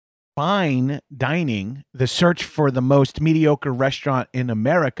Fine Dining, the search for the most mediocre restaurant in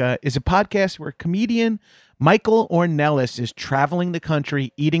America, is a podcast where comedian Michael Ornelas is traveling the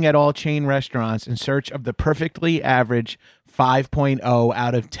country, eating at all chain restaurants in search of the perfectly average 5.0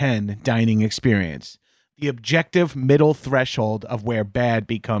 out of 10 dining experience, the objective middle threshold of where bad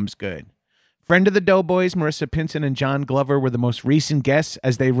becomes good. Friend of the Doughboys, Marissa Pinson and John Glover were the most recent guests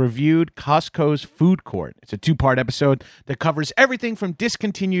as they reviewed Costco's food court. It's a two-part episode that covers everything from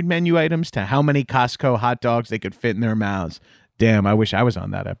discontinued menu items to how many Costco hot dogs they could fit in their mouths. Damn, I wish I was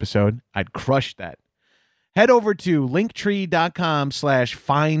on that episode. I'd crush that. Head over to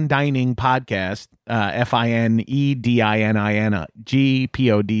linktree.com/fine dining podcast,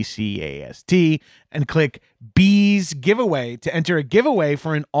 FINEDININGPODCAST, and click Bees Giveaway to enter a giveaway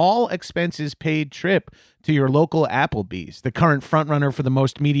for an all expenses paid trip to your local Applebee's, the current frontrunner for the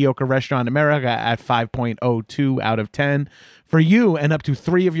most mediocre restaurant in America at 5.02 out of 10 for you and up to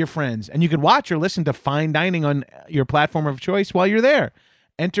 3 of your friends. And you can watch or listen to Fine Dining on your platform of choice while you're there.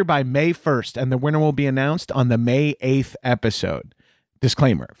 Enter by May 1st, and the winner will be announced on the May 8th episode.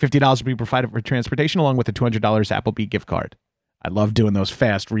 Disclaimer, $50 will be provided for transportation along with a $200 Applebee gift card. I love doing those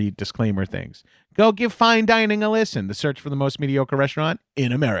fast read disclaimer things. Go give Fine Dining a listen. The search for the most mediocre restaurant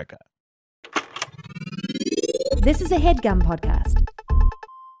in America. This is a HeadGum podcast.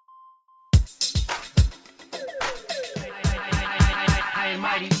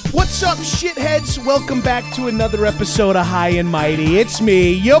 What's up, shitheads? Welcome back to another episode of High and Mighty. It's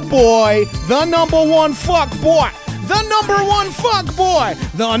me, your boy, the number one fuck boy. The number one fuck boy.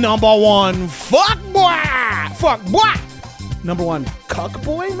 The number one fuck boy. Fuck boy. Number one cuck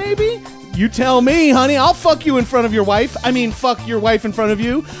boy, maybe? You tell me, honey. I'll fuck you in front of your wife. I mean, fuck your wife in front of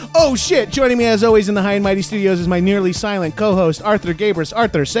you. Oh, shit. Joining me, as always, in the High and Mighty studios is my nearly silent co-host, Arthur Gabris.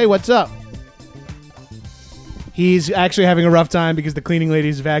 Arthur, say what's up. He's actually having a rough time because the cleaning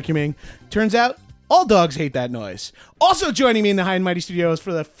lady's vacuuming. Turns out, all dogs hate that noise. Also joining me in the High and Mighty studios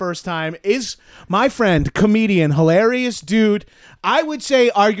for the first time is my friend, comedian, hilarious dude. I would say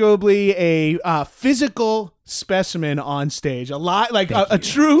arguably a physical specimen on stage. A lot, like a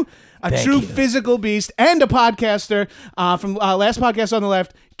true physical beast and a podcaster from Last Podcast on the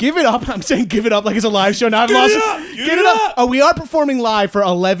Left. Give it up. I'm saying give it up like it's a live show. Now Give it up. Oh, we are performing live for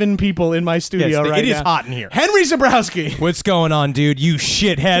 11 people in my studio right now. It is hot in here. Henry Zebrowski. What's going on, dude? You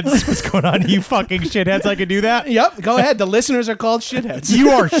shitheads. What's going on, you fucking shitheads? I can do that? Yep. Go ahead. The listeners are called shitheads.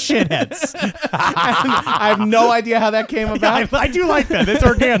 You are shitheads. I have no idea how that came about. I do like that. It's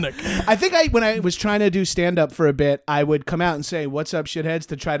organic. I think when I was trying to do stand-up for a bit, I would come out and say, "What's up, shitheads?"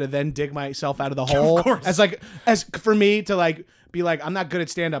 to try to then dig myself out of the hole. Of course. As for me to be like, I'm not good at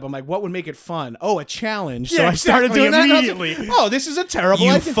stand-up. I'm like, what would make it fun? Oh, a challenge. Yeah, so I started doing immediately. That. Oh, this is a terrible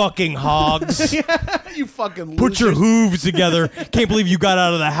You idea. fucking hogs. Yeah, you fucking Put your losers. hooves together. Can't believe you got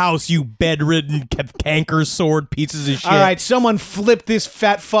out of the house, you bedridden, canker sword pieces of shit. All right, someone flip this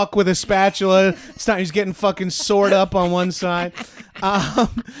fat fuck with a spatula. It's not, he's getting fucking sored up on one side.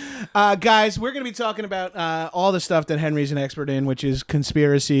 Guys, we're going to be talking about all the stuff that Henry's an expert in, which is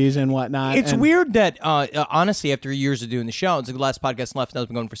conspiracies and whatnot. It's weird that, honestly, after years of doing the show, it's like the Last Podcast Left, now it's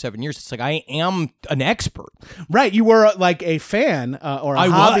been going for 7 years. It's like I am an expert. Right, you were like a fan or a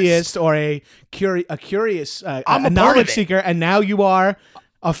hobbyist or a curious I'm a knowledge seeker, and now you are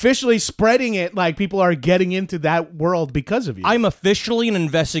officially spreading it like people are getting into that world because of you. I'm officially an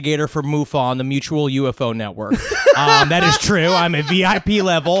investigator for MUFON, the Mutual UFO Network. That is true. I'm a VIP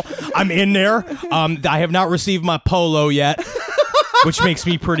level. I'm in there. I have not received my polo yet, which makes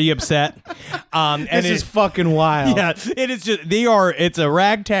me pretty upset. This is fucking wild. Yeah, it is just, it's a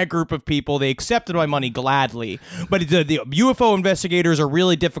ragtag group of people. They accepted my money gladly. But the UFO investigators are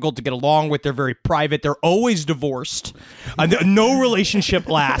really difficult to get along with. They're very private. They're always divorced. No relationship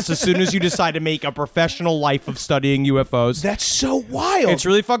lasts as soon as you decide to make a professional life of studying UFOs. That's so wild. It's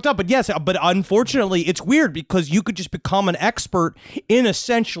really fucked up. But yes, but unfortunately, it's weird because you could just become an expert in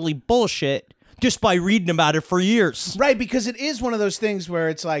essentially bullshit just by reading about it for years. Right, because it is one of those things where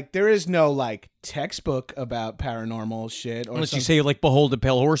it's like there is no like textbook about paranormal shit. Or unless you say like Behold the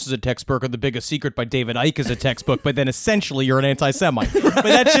Pale Horse is a textbook or The Biggest Secret by David Icke is a textbook, but then essentially you're an anti-Semite. Right. But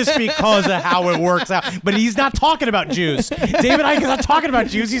that's just because of how it works out. But he's not talking about Jews. David Icke is not talking about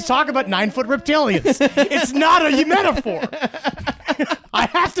Jews. He's talking about 9-foot reptilians. It's not a metaphor. I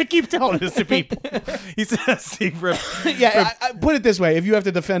have to keep telling this to people. He says, yeah, I put it this way. If you have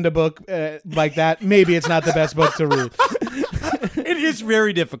to defend a book like that, maybe it's not the best book to read. It is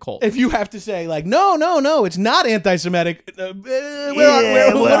very difficult. If you have to say, like, no, it's not anti-Semitic. What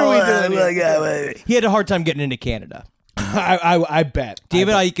are we doing here? He had a hard time getting into Canada. I bet.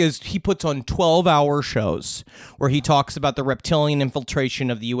 David Icke he puts on 12-hour shows where he talks about the reptilian infiltration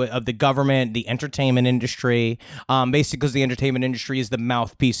of the government, the entertainment industry, basically because the entertainment industry is the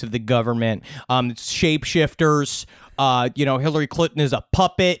mouthpiece of the government. It's shapeshifters. Hillary Clinton is a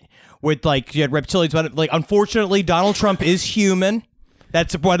puppet with you had reptilians. But unfortunately, Donald Trump is human.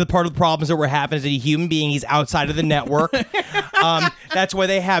 That's part of the problems that we're having is that he's a human being. He's outside of the network. That's why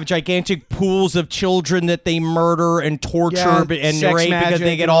they have gigantic pools of children that they murder and torture and rape because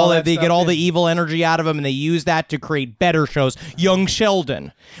they get all the evil energy out of them, and they use that to create better shows. Young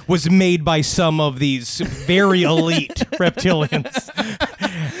Sheldon was made by some of these very elite reptilians.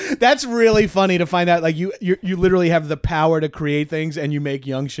 That's really funny to find out. You literally have the power to create things, and you make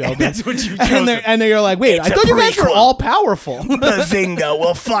Young Sheldon. That's what you chose. And you're like, wait, I thought you guys were all powerful. Bazinga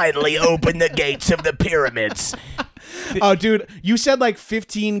will finally open the gates of the pyramids. Oh, dude, you said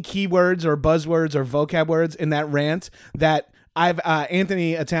 15 keywords or buzzwords or vocab words in that rant that I've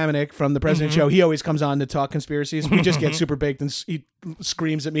Anthony Atamanik from the President Show. He always comes on to talk conspiracies. We just get super baked and he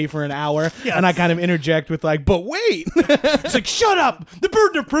screams at me for an hour, and I kind of interject with but wait. It's shut up! The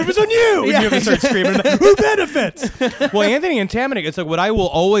burden of proof is on you! And you have to start screaming, who benefits? Well, Anthony Atamanik, it's what I will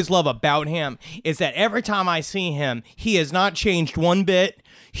always love about him is that every time I see him, he has not changed one bit.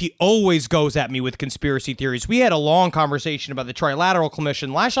 He always goes at me with conspiracy theories. We had a long conversation about the Trilateral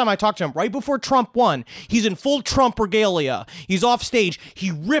Commission. Last time I talked to him, right before Trump won, he's in full Trump regalia. He's off stage. He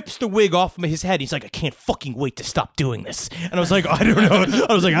rips the wig off of his head. He's like, I can't fucking wait to stop doing this. And I was like, I don't know.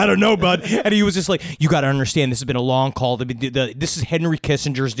 I was like, I don't know, bud. And he was just like, you got to understand, this has been a long call. This is Henry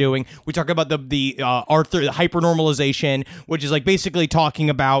Kissinger's doing. We talk about the hypernormalization, which is basically talking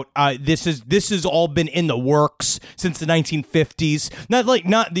about this has all been in the works since the 1950s.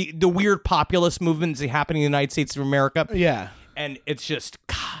 Not the weird populist movements happening in the United States of America. Yeah. And it's just,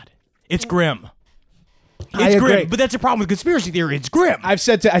 God, it's grim. I agree. Grim, but that's a problem with conspiracy theory. It's grim. I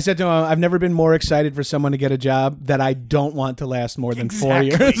said to him, I've never been more excited for someone to get a job that I don't want to last more than 4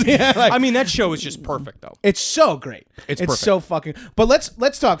 years. Yeah, that show is just perfect, though. It's so great. It's perfect. So fucking. But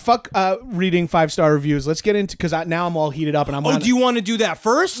let's talk. Fuck reading 5-star reviews. Let's get into because now I'm all heated up and I'm. Do you want to do that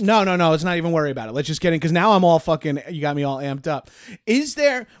first? No. Let's not even worry about it. Let's just get in because now I'm all fucking. You got me all amped up. Is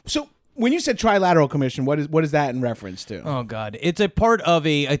there so? When you said Trilateral Commission, what is that in reference to? Oh, God. It's a part of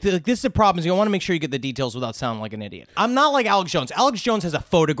I think this is the problem is you want to make sure you get the details without sounding like an idiot. I'm not like Alex Jones. Alex Jones has a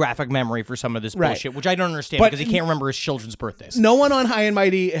photographic memory for some of this bullshit, which I don't understand because he can't remember his children's birthdays. No one on High and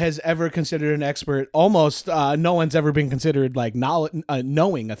Mighty has ever considered an expert. Almost no one's ever been considered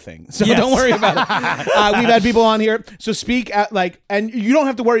knowing a thing. So don't worry about it. We've had people on here. So speak and you don't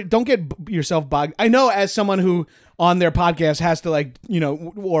have to worry. Don't get yourself bogged. I know as someone who on their podcast has to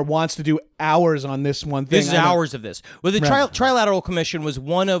or wants to do hours on this one thing. This is hours of this. Well, the Trilateral Commission was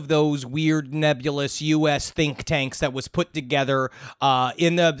one of those weird nebulous U.S. think tanks that was put together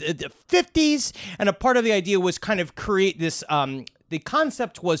in the 50s, and a part of the idea was kind of create this. The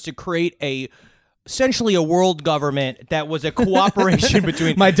concept was to create essentially a world government that was a cooperation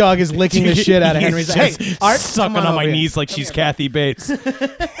between. My dog is licking the shit out of Henry's. Hey, Art, sucking on my knees like she's Kathy Bates.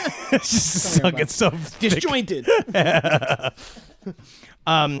 Just sucking so disjointed. But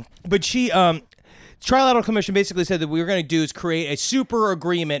she Trilateral Commission basically said that what we were going to do is create a super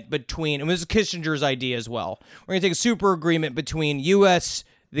agreement between, and this is Kissinger's idea as well. We're going to take a super agreement between U.S.,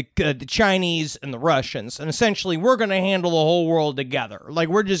 the Chinese, and the Russians, and essentially we're going to handle the whole world together.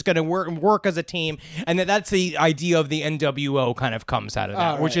 We're just going to work as a team, and that's the idea of the NWO kind of comes out of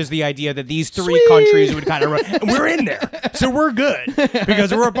that, which is the idea that these three countries would kind of run. And we're in there, so we're good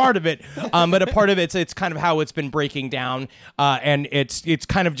because we're a part of it. But a part of it's kind of how it's been breaking down, and it's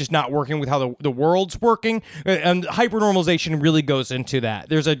kind of just not working with how the world's working. And hypernormalization really goes into that.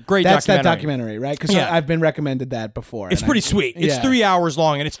 There's a great documentary. That documentary, right? Because I've been recommended that before. It's pretty sweet. It's 3 hours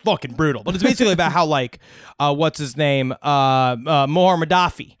long. And it's fucking brutal, but it's basically about how what's his name, Muammar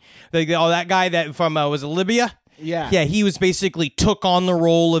Gaddafi, that guy that from was it Libya? Yeah, he was basically took on the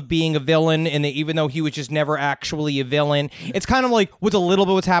role of being a villain, and even though he was just never actually a villain, it's kind of like with a little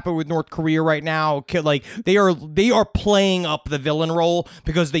bit what's happening with North Korea right now. They are playing up the villain role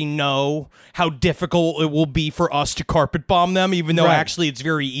because they know how difficult it will be for us to carpet bomb them, even though actually it's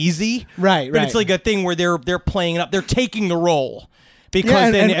very easy. Right. But it's like a thing where they're playing it up. They're taking the role.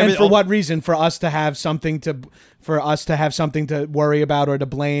 Because and for what reason? For us to have something to worry about or to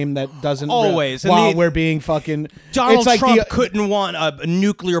blame that doesn't always while we're being fucking. Donald Trump couldn't want a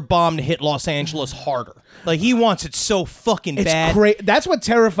nuclear bomb to hit Los Angeles harder. He wants it so fucking bad. It's great. That's what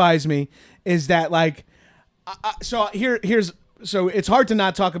terrifies me is that so here's So it's hard to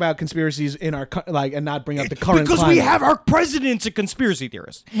not talk about conspiracies in our and not bring up the current because climate. we have our president's a conspiracy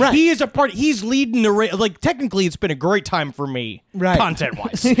theorist. Right. He is a part. He's leading the like. Technically, it's been a great time for me, right? Content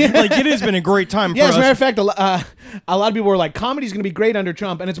wise, like it has been a great time. Yeah, for as a us. matter of fact, a lot of people were like, "Comedy's going to be great under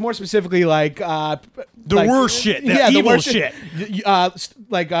Trump," and it's more specifically like the worst shit, the evil shit.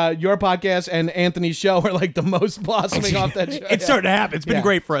 Your podcast and Anthony's show are like the most blossoming off that show. It's starting to happen. It's been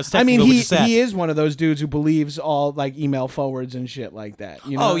great for us. I mean, he is one of those dudes who believes all like email forwards and shit like that.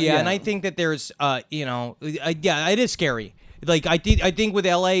 You know? Oh yeah, and I think that there's, it is scary. Like I think with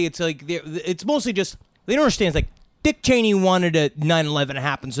LA, it's like it's mostly just they don't understand. It's like Dick Cheney wanted a 9/11 to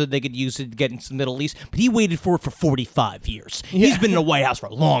happen so they could use it to get into the Middle East, but he waited for it for 45 years. Yeah. He's been in the White House for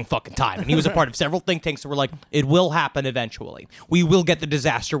a long fucking time, and he was a part of several think tanks that were like, it will happen eventually. We will get the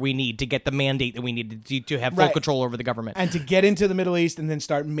disaster we need to get the mandate that we need to have full control over the government. And to get into the Middle East and then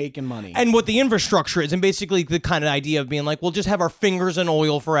start making money. And what the infrastructure is, and basically the kind of idea of being like, we'll just have our fingers in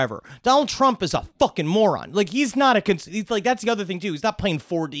oil forever. Donald Trump is a fucking moron. Like, he's not he's like, that's the other thing, too. He's not playing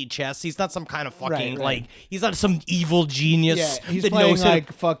 4D chess. He's not some kind of fucking, like, he's not some evil genius. Yeah, he's that playing knows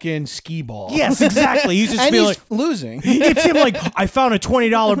like fucking skee ball. Yes, exactly. He's just and being he's like losing. It's him like, I found a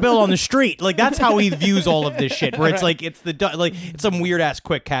 $20 bill on the street. Like, that's how he views all of this shit. Where it's like it's some weird ass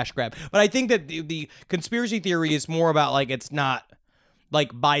quick cash grab. But I think that the conspiracy theory is more about like it's not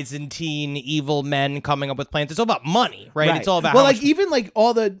like Byzantine evil men coming up with plans. It's all about money, right? It's all about even like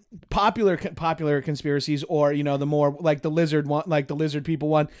all the popular conspiracies, or you know, the more like the lizard one, like the lizard people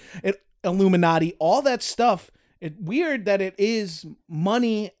one, Illuminati, all that stuff. It's weird that it is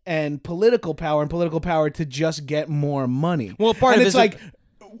money and political power to just get more money. Well, part and of it's like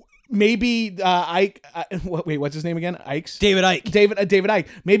maybe Ike. Wait, what's his name again? David Icke. David Icke.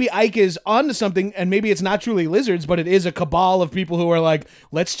 Maybe Ike is onto something, and maybe it's not truly lizards, but it is a cabal of people who are like,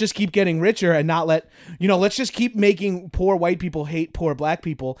 let's just keep getting richer and not let's just keep making poor white people hate poor black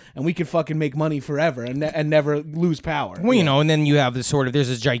people, and we can fucking make money forever and never lose power. Well, you know, and then you have this there's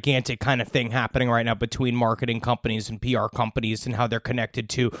this gigantic kind of thing happening right now between marketing companies and PR companies and how they're connected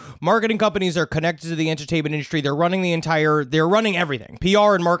to. Marketing companies are connected to the entertainment industry. They're running everything.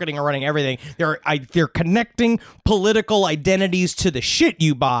 PR and marketing are running everything. They're connecting political identities to the shit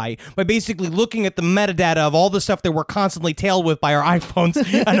you buy by basically looking at the metadata of all the stuff that we're constantly tailed with by our iPhones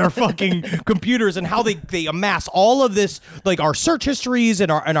and our fucking computers, and how they amass all of this, like our search histories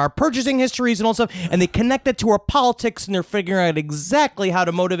and our purchasing histories and all stuff, and they connect it to our politics, and they're figuring out exactly how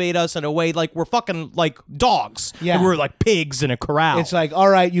to motivate us in a way like we're fucking like dogs. Yeah. And we're like pigs in a corral. It's like, all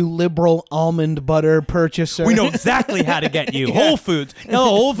right, you liberal almond butter purchaser. We know exactly how to get you. Whole Foods. No,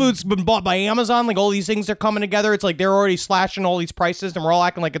 Whole Foods been bought by Amazon. Like all these things are coming together. It's like they're already slashing all these prices, and we're all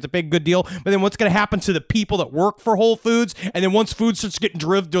acting like it's a big good deal. But then what's going to happen to the people that work for Whole Foods? And then once food starts getting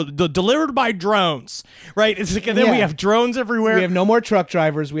delivered by drones, right? It's like, and then we have drones everywhere. We have no more truck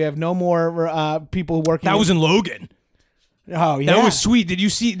drivers. We have no more people working. That was in Logan. Oh yeah, that was sweet. Did you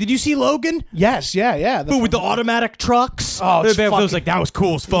see Logan? Yes, yeah. But with the automatic trucks. Oh, it was like that was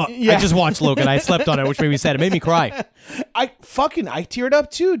cool as fuck. Yeah. I just watched Logan. I slept on it, which made me sad. It made me cry. I teared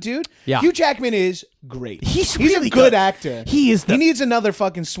up too, dude. Yeah. Hugh Jackman is great. He's a really good actor. He needs another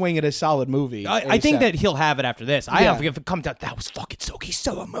fucking swing at a solid movie. I think that he'll have it after this. I have it comes out. That was fucking so. He's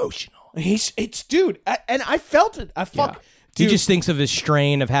so emotional. Dude, and I felt it. He just thinks of his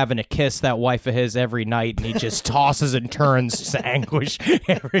strain of having to kiss that wife of his every night, and he just tosses and turns to anguish.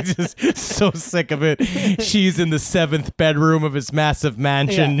 He's just so sick of it. She's in the 7th bedroom of his massive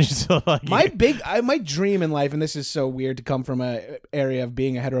mansion. Yeah. So like, my dream in life, and this is so weird to come from a area of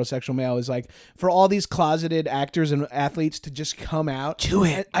being a heterosexual male, is like for all these closeted actors and athletes to just come out. Do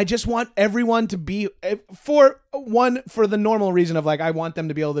it. I just want everyone to be for the normal reason of like I want them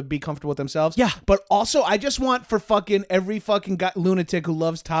to be able to be comfortable with themselves. Yeah. But also I just want for fucking every fucking lunatic who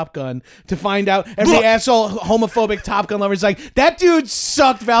loves Top Gun to find out, every asshole homophobic Top Gun lover is like, that dude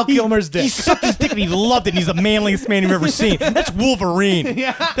sucked Val Kilmer's dick. He sucked his dick and he loved it, and he's the manliest man you've ever seen. That's Wolverine.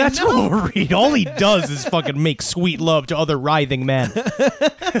 Yeah, that's Wolverine. All he does is fucking make sweet love to other writhing men.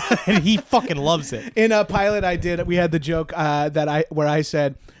 And he fucking loves it. In a pilot I did, we had the joke where I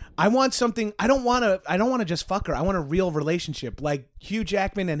said, I want something. I don't want to just fuck her. I want a real relationship, like Hugh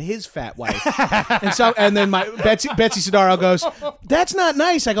Jackman and his fat wife. and then my Betsy Sidaro goes, "That's not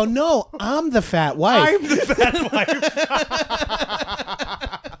nice." I go, "No, I'm the fat wife. I'm the fat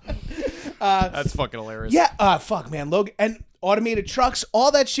wife." That's fucking hilarious. Yeah. Fuck, man. Logan and automated trucks,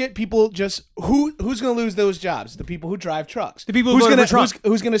 all that shit. People just who's gonna lose those jobs? The people who drive trucks. The people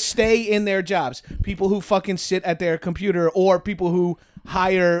who's gonna stay in their jobs? People who fucking sit at their computer, or people who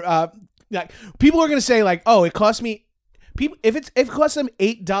hire people are going to say like, oh, it cost me if it costs them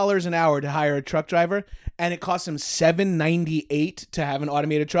 $8 an hour to hire a truck driver, and it costs them $7.98 to have an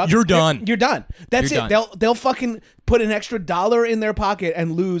automated truck, You're done. You're done. That's You're it. done. They'll fucking put an extra $1 in their pocket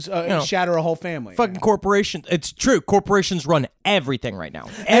and lose, shatter a whole family. Fucking corporations. It's true. Corporations run everything right now.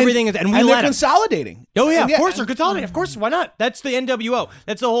 Everything is, and we and let they're 'em. consolidating. Oh yeah, of course they're consolidating. Of course, why not? That's the NWO.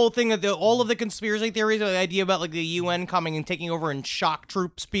 That's the whole thing of all of the conspiracy theories, the idea about like the UN coming and taking over and shock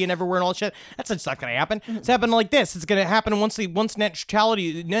troops being everywhere and all that shit. That's just not going to happen. It's happening like this. It's going to happen once net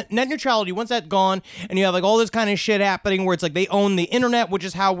neutrality. Once that's gone, and you have like all this kind of shit happening where it's like they own the internet, which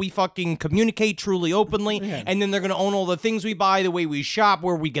is how we fucking communicate truly openly, and then they're going to own all the things we buy, the way we shop,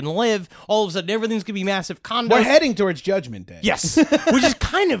 where we can live. All of a sudden, everything's going to be massive condos. We're heading towards Judgment Day. Yes, which is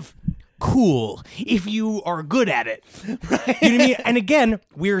kind of cool if you are good at it. Right? You know what I mean? And again,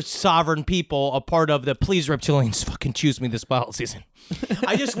 we're sovereign people, a part of the please reptilians fucking choose me this pilot season.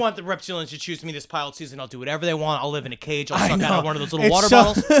 I just want the reptilians to choose me this pilot season. I'll do whatever they want. I'll live in a cage. I'll suck out of one of those little water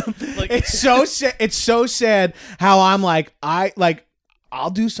bottles. Like, it's so sad. It's so sad how I'm like I'll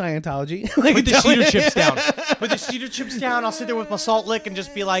do Scientology. Put the cedar chips down. Put the cedar chips down. I'll sit there with my salt lick and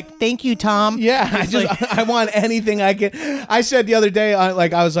just be like, "Thank you, Tom." Yeah, I want anything I can. I said the other day, I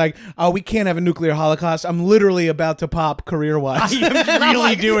was like, "Oh, we can't have a nuclear holocaust." I'm literally about to pop career-wise. I'm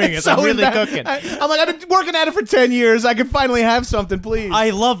really doing it. I'm really cooking. I'm like, I've been working at it for 10 years. I can finally have something, please.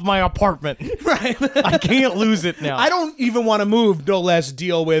 I love my apartment. Right. I can't lose it now. I don't even want to move, no less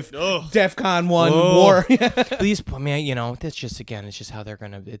deal with DEFCON 1 war. Please, I mean, that's just, again, it's just how they're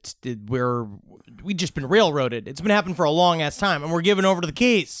gonna. We've just been railroaded. It's been happening for a long ass time, and we're giving over to the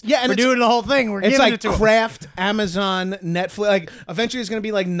keys. Yeah, and we're doing the whole thing. We're it's giving like it to 'em. Kraft, Amazon, Netflix. Like eventually, it's gonna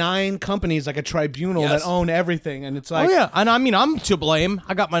be like 9 companies, like a tribunal that own everything, and it's like, oh yeah, and I mean, I'm to blame.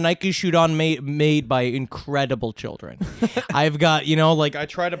 I got my Nike shoe on made by incredible children. I've got, I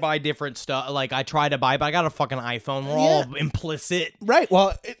try to buy different stuff. Like I try to buy, but I got a fucking iPhone. We're all implicit. Right.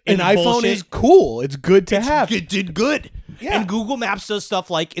 Well, an in iPhone bullshit. is cool. It's good to have. It did good. Yeah. And Google Maps does stuff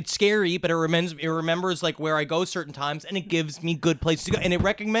like it's scary, but it remembers like where I go certain times, and it gives me good places to go, and it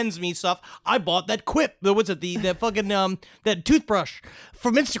recommends me stuff. I bought that Quip. What's it? The fucking that toothbrush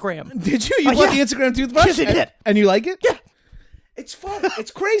from Instagram. Did you? You bought the Instagram toothbrush? Yes, I did. And you like it? Yeah. It's fun.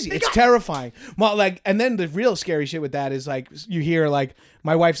 It's crazy. It's terrifying. Well, and then the real scary shit with that is like you hear like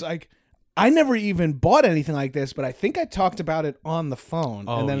my wife's like, I never even bought anything like this, but I think I talked about it on the phone.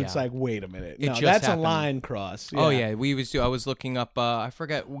 Oh, and then yeah. it's like, wait a minute. It No, just that's happened. a line cross. Oh yeah, I was looking up. I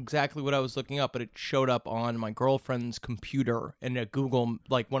forget exactly what I was looking up, but it showed up on my girlfriend's computer in a Google,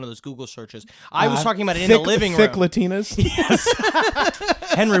 like one of those Google searches. I was talking about it in the living thick room. Latinas. Yes.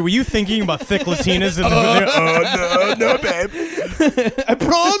 Henry, were you thinking about thick Latinas in the No, babe. I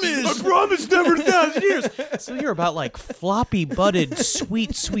promise never in 1,000 years. So you're about like floppy butted,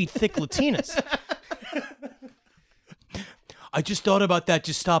 sweet thick Latinas. I just thought about that.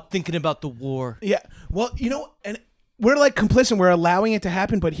 Just stop thinking about the war. Yeah. Well, and we're like complicit. We're allowing it to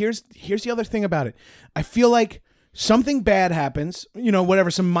happen. But here's the other thing about it. I feel like something bad happens,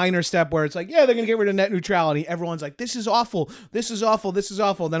 whatever, some minor step where it's like, yeah, they're going to get rid of net neutrality. Everyone's like, this is awful. This is awful. This is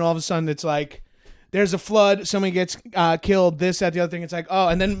awful. Then all of a sudden it's like, there's a flood, somebody gets killed, this, that, the other thing. It's like, oh,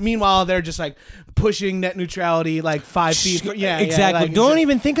 and then meanwhile, they're just like pushing net neutrality like 5 feet. Yeah, exactly. Like, Don't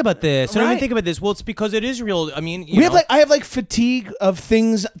even think about this. Don't Right. even think about this. Well, it's because it is real. I mean, I have like fatigue of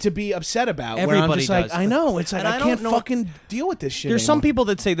things to be upset about. Where I'm Everybody just like, does. I know. It's like, And I I can't don't know- fucking deal with this shit. There's some anymore. people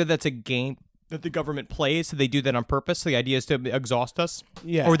that say that that's a game that the government plays, so they do that on purpose. The idea is to exhaust us.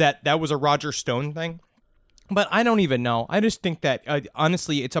 Yeah. Or that was a Roger Stone thing. But I don't even know. I just think that,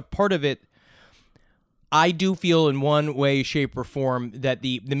 honestly, it's a part of it. I do feel in one way, shape, or form that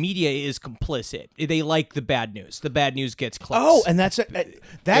the media is complicit. They like the bad news. The bad news gets clicks. Oh, and that's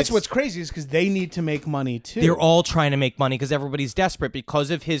what's crazy is because they need to make money too. They're all trying to make money because everybody's desperate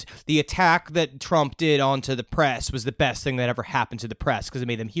because of the attack that Trump did onto the press was the best thing that ever happened to the press because it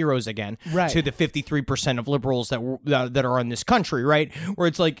made them heroes again. Right. To the 53% of liberals that are in this country, right? Where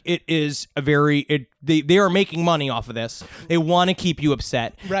it's like it is a very they are making money off of this. They want to keep you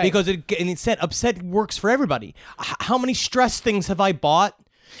upset, Right. Because upset works for everybody. How many stress things have I bought?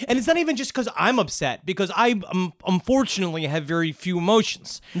 And it's not even just because I'm upset, because I unfortunately have very few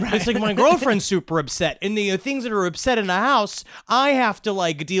emotions. Right. It's like my girlfriend's super upset, and the things that are upset in the house, I have to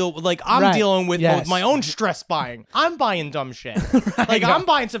like deal with. Like I'm Right. dealing with Yes. my own stress buying. I'm buying dumb shit. Like I'm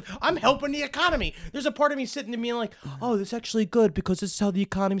buying stuff. I'm helping the economy. There's a part of me sitting to me like, oh, this is actually good because this is how the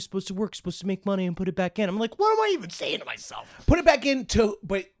economy's supposed to work. It's supposed to make money and put it back in. I'm like, what am I even saying to myself? Put it back into,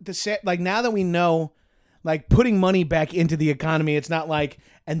 but now that we know, like putting money back into the economy, it's not like,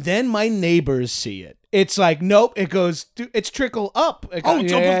 and then my neighbors see it. it's like, nope, it goes, it's trickle up. Of course,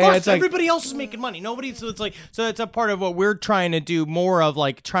 it's like, everybody else is making money. Nobody, so it's a part of what we're trying to do more of,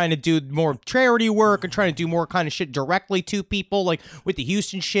 like trying to do more charity work and trying to do more kind of shit directly to people, like with the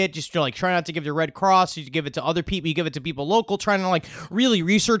Houston shit. Just like try not to give the Red Cross, you give it to other people, you give it to people local, trying to like really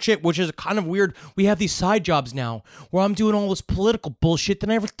research it, which is kind of weird. We have these side jobs now where I'm doing all this political bullshit that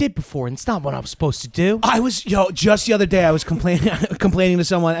I never did before, and it's not what I was supposed to do. Just the other day I was complaining to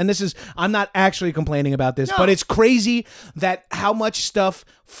someone, and I'm not actually complaining about this, but it's crazy that how much stuff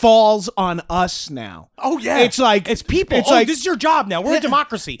falls on us now. Oh yeah, it's like it's people. It's like this is your job now. We're a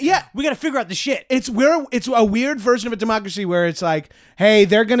democracy. Yeah, we got to figure out the shit. It's a weird version of a democracy where it's like, hey,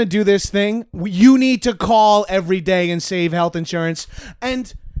 they're gonna do this thing. You need to call every day and save health insurance,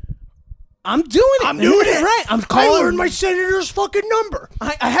 and I'm doing it. I'm doing it. Right. I learned my senator's fucking number.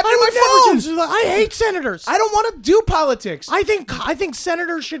 I have it on my phone. I hate senators. I don't want to do politics. I think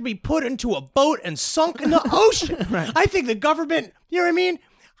senators should be put into a boat and sunk in the ocean. Right. I think the government, you know what I mean?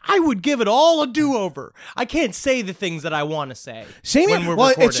 I would give it all a do-over. I can't say the things that I want to say. Same when here. we're Well,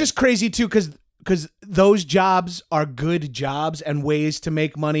 recording. it's just crazy too because those jobs are good jobs and ways to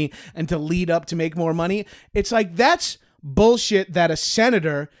make money and to lead up to make more money. It's like that's bullshit that a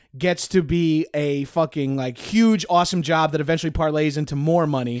senator gets to be a fucking like huge awesome job that eventually parlays into more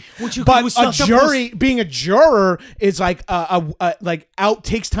money. But a jury, being a juror is like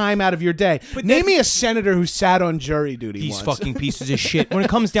takes time out of your day. But name me a senator who sat on jury duty. These once. fucking pieces of shit. When it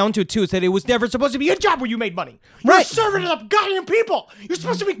comes down to it, too, it's that it was never supposed to be a job where you made money. You're Right. serving the goddamn people. You're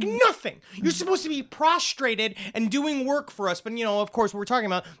supposed to make nothing. You're supposed to be prostrated and doing work for us. But, you know, of course, we're talking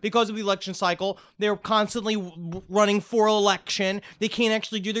about because of the election cycle, they're constantly running for election. They can't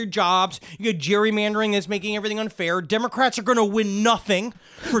actually do their jobs. You got gerrymandering that's making everything unfair. Democrats are going to win nothing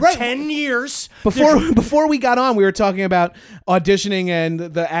for 10 years. Before we got on, we were talking about auditioning and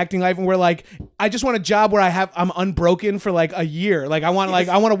the acting life, and we're like, I just want a job where I'm unbroken for like a year. Like I want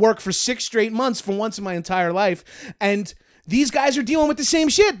to work for 6 straight months for once in my entire life. And these guys are dealing with the same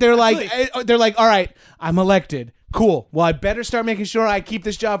shit. They're like, all right, I'm elected. Cool. Well, I better start making sure I keep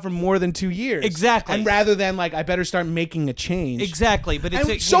this job for more than 2 years. Exactly. And rather than like, I better start making a change. Exactly. But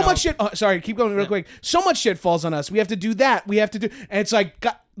it's so much shit. Oh, sorry, keep going real quick. So much shit falls on us. We have to do that. We have to do, and it's like,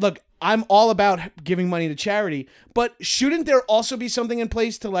 look, I'm all about giving money to charity, but shouldn't there also be something in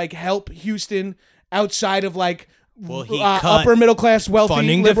place to like help Houston outside of like, upper middle class, wealthy,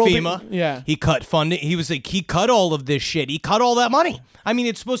 funding liberal to FEMA. Yeah, he cut funding. He cut all of this shit. He cut all that money. I mean,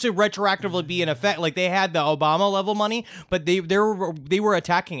 it's supposed to retroactively be in effect. Like they had the Obama level money, but they were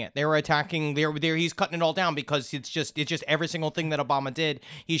attacking it. They were attacking. He's cutting it all down because it's just every single thing that Obama did,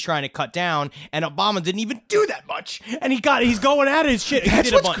 he's trying to cut down. And Obama didn't even do that much. And he's going at his shit. He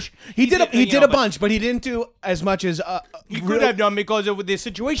did a bunch. He did a bunch, but he didn't do as much as he could have done because of the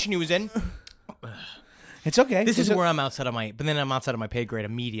situation he was in. It's okay. This is where I'm outside of my, but then I'm outside of my pay grade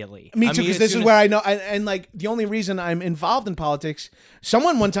immediately. Me too, because this is where I know, and like the only reason I'm involved in politics.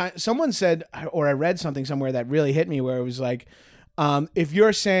 Someone said, or I read something somewhere that really hit me, where it was like, if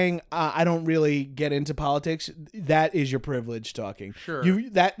you're saying I don't really get into politics, that is your privilege talking. Sure.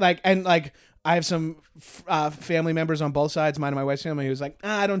 I have some family members on both sides, mine and my wife's family, who's like,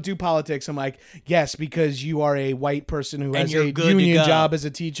 I don't do politics. I'm like, yes, because you are a white person who has a union job as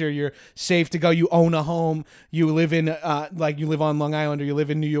a teacher. You're safe to go. You own a home. You live in, you live on Long Island or you live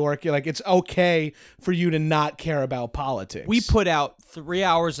in New York. You're like, it's okay for you to not care about politics. We put out 3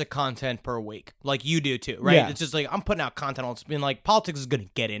 hours of content per week, like you do too, right? Yeah. It's just like I'm putting out content on. It's been like politics is going to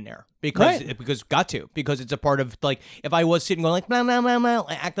get in there because it's a part of like if I was sitting going like blah, blah, blah, blah,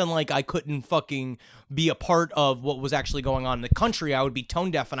 acting like I couldn't fucking be a part of what was actually going on in the country, I would be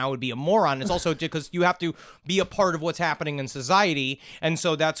tone deaf and I would be a moron. It's also because you have to be a part of what's happening in society, and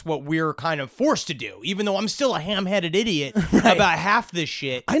so that's what we're kind of forced to do. Even though I'm still a ham-headed idiot about half this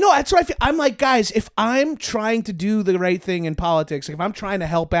shit. I know, that's what I feel. I'm like, guys, if I'm trying to do the right thing in politics, if I'm trying to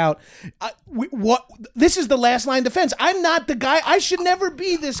help out, this is the last line defense. I'm not the guy. I should never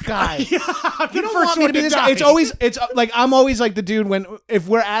be this guy. You don't want me to be this guy. It's like I'm always like the dude if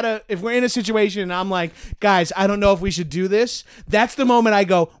we're in a situation and I'm like, guys, I don't know if we should do this. That's the moment I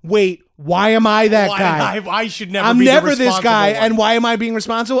go, wait, why am I that guy? I should never. I'm be never the this guy, one. and why am I being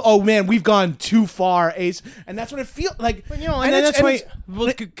responsible? Oh man, we've gone too far, Ace, and that's what it feels like. But, that's why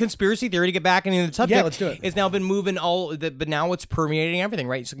conspiracy theory, to get back into the subject. Yeah, let's do it. It's now been moving but now it's permeating everything,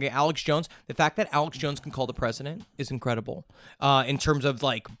 right? So Alex Jones, the fact that Alex Jones can call the president is incredible. In terms of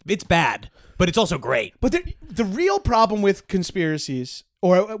like, it's bad, but it's also great. But the real problem with conspiracies,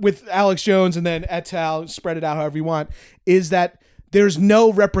 or with Alex Jones and then et al., spread it out however you want, is that there's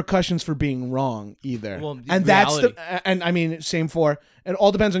no repercussions for being wrong either. Well, and reality. and I mean, same for, it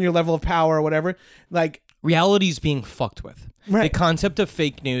all depends on your level of power or whatever. Like, Reality's being fucked with. Right. The concept of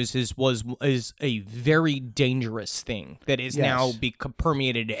fake news is a very dangerous thing that is now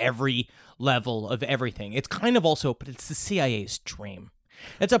permeated every level of everything. It's kind of also, but it's the CIA's dream.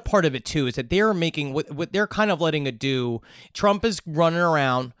 That's a part of it too, is that they're making what they're kind of letting it do. Trump is running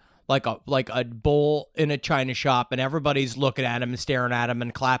around like a bull in a china shop, and everybody's looking at him and staring at him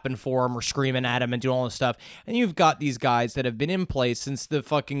and clapping for him or screaming at him and doing all this stuff. And you've got these guys that have been in place since the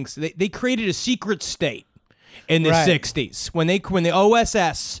fucking they created a secret state in the 60s when the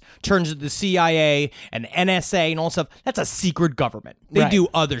OSS turns into the CIA and NSA and all stuff. That's a secret government. They do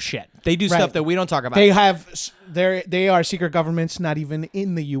other shit. They do stuff that we don't talk about. They are secret governments not even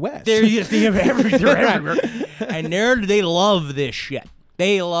in the U.S. They're everywhere. And they love this shit.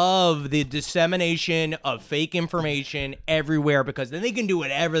 They love the dissemination of fake information everywhere because then they can do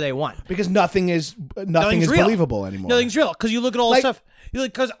whatever they want. Because nothing is real. believable anymore. Nothing's real. Because you look at all the stuff.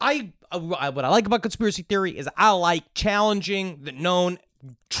 Because what I like about conspiracy theory is I like challenging the known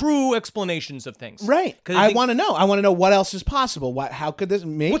true explanations of things. Right. I want to know. I want to know what else is possible. How could this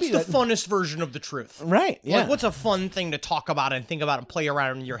maybe what's the funnest version of the truth? Right. Yeah. Like, what's a fun thing to talk about and think about and play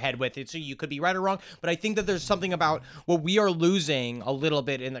around in your head with it so you could be right or wrong. But I think that there's something about what we are losing a little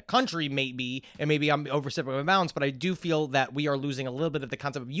bit in the country, maybe, and maybe I'm overstepping my bounds, but I do feel that we are losing a little bit of the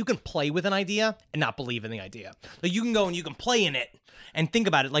concept of you can play with an idea and not believe in the idea. Like you can go and you can play in it and think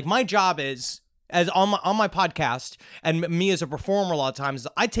about it. Like my job is, as on my podcast, and me as a performer a lot of times,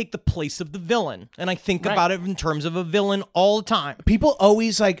 I take the place of the villain, and I think about it in terms of a villain all the time. People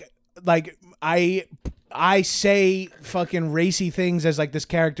always like I say fucking racy things as like this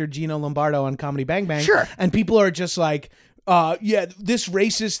character Gino Lombardo on Comedy Bang Bang. Sure. And people are just like, this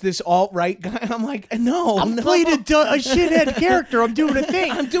racist, this alt-right guy. I'm like, no. I'm playing a shithead character. I'm doing a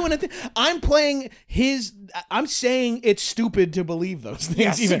thing. I'm playing I'm saying it's stupid to believe those things.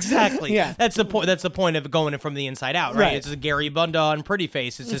 Yes, even. exactly. Yeah. That's the point. That's the point of going from the inside out, right? It's a Gary Bunda on Pretty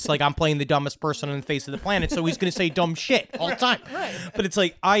Face. It's just like I'm playing the dumbest person on the face of the planet, so he's going to say dumb shit all the time. Right. But it's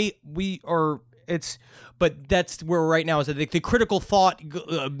like but that's where right now is that the critical thought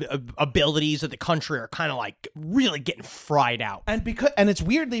abilities of the country are kind of like really getting fried out. And it's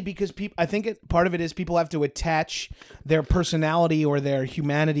weirdly because people, I think part of it is people have to attach their personality or their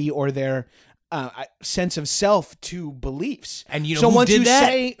humanity or their sense of self to beliefs. And you know so who once did you that?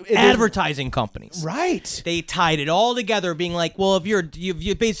 say Advertising companies. Right. They tied it all together being like, well, if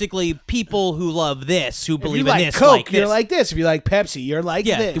you're basically people who love this, who believe in this, Coke, like this. you're like this. If you like Pepsi, you're like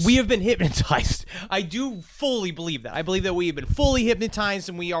this. We have been hypnotized. I do fully believe that. I believe that we have been fully hypnotized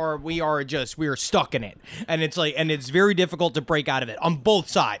and we are stuck in it. And it's like, and it's very difficult to break out of it on both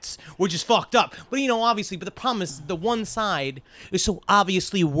sides, which is fucked up. But obviously, but the problem is the one side is so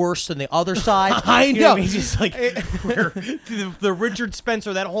obviously worse than the other side. I know. It's just like the Richard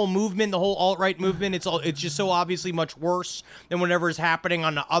Spencer, that whole movement, the whole alt-right movement, it's just so obviously much worse than whatever is happening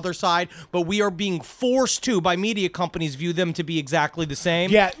on the other side. But we are being forced to, by media companies, view them to be exactly the same.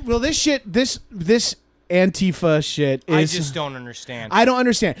 Yeah, well, this Antifa shit is... I just don't understand. I don't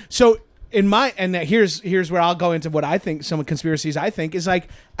understand. So... here's where I'll go into what I think some conspiracies I think is like,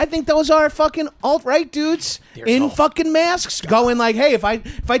 I think those are fucking alt-right dudes fucking masks going like, hey, if I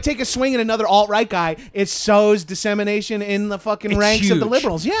take a swing at another alt-right guy, it sows dissemination in the fucking ranks of the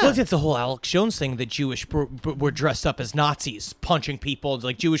liberals. Yeah. Well, it's the whole Alex Jones thing that Jewish were dressed up as Nazis, punching people,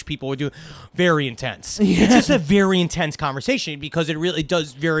 like Jewish people were doing. Very intense. Yeah. It's just a very intense conversation because it really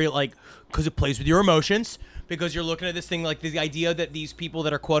does because it plays with your emotions. Because you're looking at this thing like the idea that these people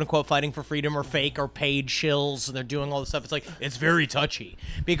that are quote unquote fighting for freedom are fake or paid shills and they're doing all this stuff. It's like, it's very touchy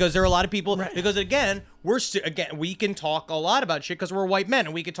because there are a lot of people, because again, we can talk a lot about shit because we're white men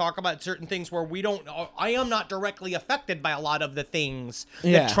and we can talk about certain things where I am not directly affected by a lot of the things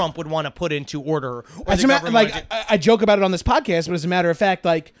that Trump would want to put into order. Or I joke about it on this podcast, but as a matter of fact,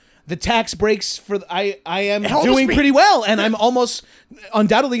 like, the tax breaks for I am doing pretty well, and I'm almost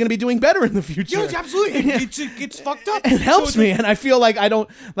undoubtedly going to be doing better in the future. Yes, absolutely. It's fucked up. It helps me, and I feel like I don't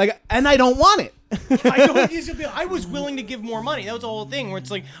want it. I was willing to give more money. That was the whole thing where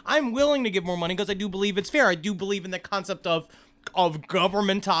it's like, I'm willing to give more money because I do believe it's fair. I do believe in the concept of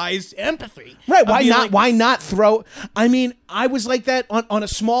governmentized empathy. Right. Why not throw... I mean, I was like that on a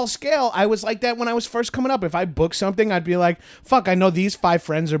small scale. I was like that when I was first coming up. If I booked something, I'd be like, fuck, I know these 5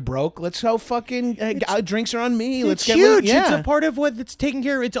 friends are broke. Let's go fucking... drinks are on me. Let's get... Huge. It's a part of what it's taking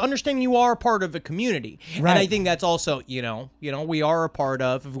care of. It's understanding you are a part of a community. Right. And I think that's also, we are a part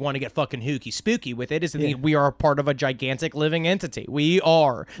of, if we want to get fucking hooky spooky with it, we are a part of a gigantic living entity. We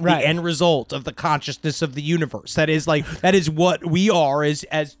are the end result of the consciousness of the universe. That is what what we are is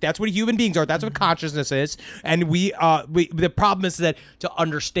as that's what human beings are. That's what consciousness is. And the problem is that to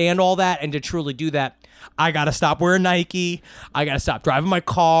understand all that and to truly do that, I got to stop wearing Nike. I got to stop driving my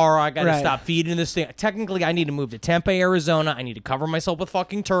car. I got to stop feeding this thing. Technically, I need to move to Tempe, Arizona. I need to cover myself with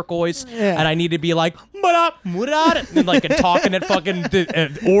fucking turquoise. Yeah. And I need to be like, and like talking at fucking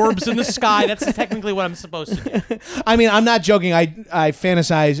orbs in the sky. That's technically what I'm supposed to do. I mean, I'm not joking. I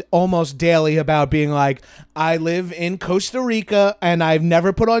fantasize almost daily about being like, I live in Costa Rica and I've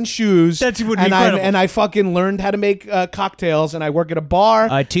never put on shoes. Would be incredible. And I fucking learned how to make cocktails and I work at a bar.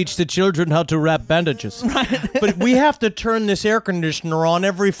 I teach the children how to wrap bandages. But we have to turn this air conditioner on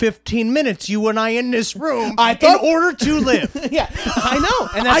every 15 minutes, you and I in this room, in order to live. Yeah, I know.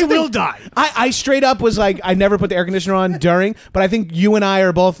 And that's I will die. I straight up was like, I never put the air conditioner on during, but I think you and I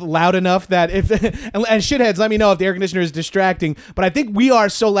are both loud enough that if, and shitheads, let me know if the air conditioner is distracting, but I think we are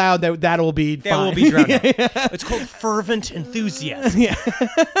so loud that will be fine. That will be drowned out. It's called fervent enthusiasm. Yeah.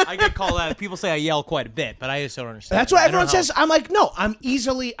 I get called that. People say I yell quite a bit, but I just don't understand. That's what everyone says. I'm like, no,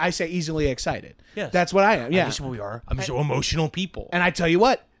 I say easily excited. Yes. That's what I am. Yeah. That's what we are. I'm so emotional people. And I tell you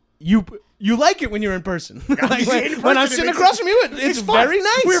what, you like it when you're in person. When I'm sitting across from you, it's very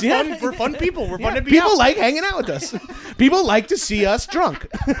nice. We're fun. We're fun people. We're fun to be People out. like hanging out with us. People like to see us drunk.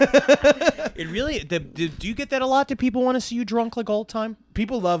 It really. Do you get that a lot? Do people want to see you drunk like all the time?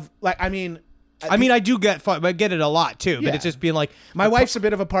 People love I do get it a lot too, but it's just being like my wife's a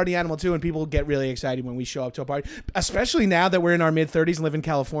bit of a party animal too, and people get really excited when we show up to a party, especially now that we're in our mid-30s and live in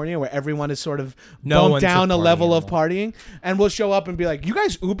California, where everyone is sort of bumped down a level of partying, and we'll show up and be like, "You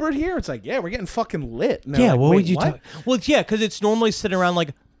guys Ubered here?" It's like, "Yeah, we're getting fucking lit." Yeah, like, what would you do? Well, yeah, because it's normally sitting around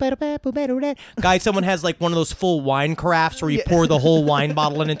like. Guy, someone has like one of those full wine carafes where you pour the whole wine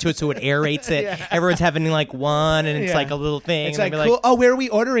bottle into it so it aerates it. Yeah. Everyone's having like one, and it's like a little thing. It's like, cool. Oh, where are we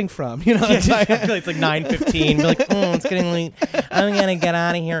ordering from? You know, it's like 9:15. Be like, it's getting late. I'm gonna get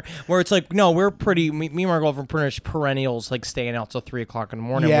out of here. Where it's like, no, we're pretty. Me and my girlfriend pretty much perennials, like staying out till 3:00 in the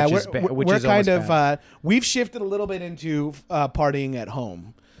morning. Yeah, which is kind of. Bad. We've shifted a little bit into partying at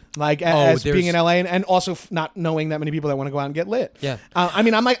home. Like as being in LA and also not knowing that many people that want to go out and get lit. Yeah. I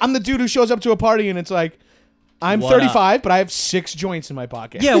mean, I'm the dude who shows up to a party and it's like, I'm 35, but I have 6 joints in my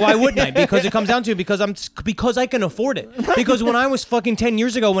pocket. Yeah, why wouldn't I? Because it comes down to it because I can afford it. Because when I was fucking 10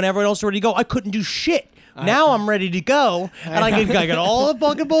 years ago, when everyone else was ready to go, I couldn't do shit. Now I'm ready to go, and I got all the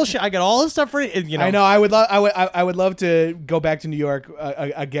fucking bullshit. I got all the stuff for it. You know. I know. I would love to go back to New York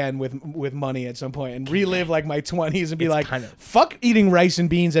again with money at some point and relive like my 20s and be fuck eating rice and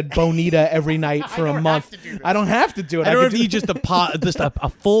beans at Bonita every night for a month. I don't have to do it. I don't need just a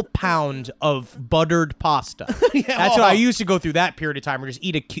full pound of buttered pasta. That's what I used to go through that period of time, or just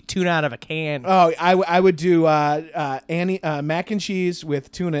eat a tuna out of a can. Oh, I would do mac and cheese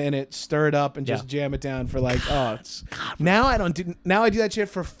with tuna in it, stir it up, and just jam it down. For like, now I do that shit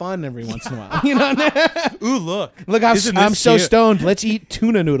for fun every once in a while. You know? Ooh, look, I'm so stoned. Let's eat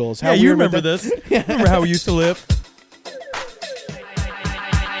tuna noodles. How you remember this? Remember how we used to live?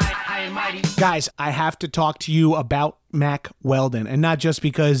 Guys, I have to talk to you about Mack Weldon, and not just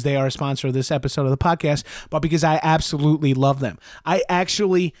because they are a sponsor of this episode of the podcast, but because I absolutely love them. I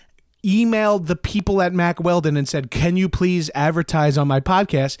actually emailed the people at Mack Weldon and said, can you please advertise on my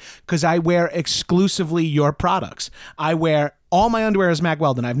podcast? Because I wear exclusively your products. I wear all my underwear is Mack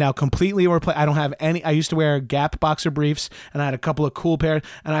Weldon. I've now completely replaced. I don't have any. I used to wear Gap boxer briefs, and I had a couple of cool pairs,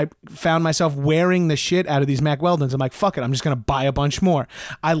 and I found myself wearing the shit out of these Mack Weldons. I'm like, fuck it. I'm just going to buy a bunch more.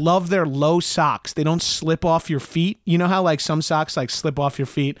 I love their low socks. They don't slip off your feet. You know how like some socks like slip off your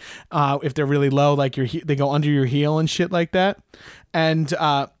feet if they're really low, like they go under your heel and shit like that. And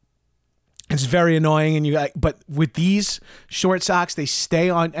it's very annoying, and but with these short socks, they stay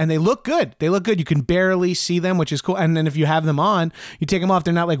on and they look good. They look good. You can barely see them, which is cool. And then if you have them on, you take them off.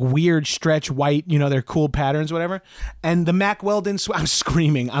 They're not like weird stretch white. You know, they're cool patterns, whatever. And the Mack Weldon, I'm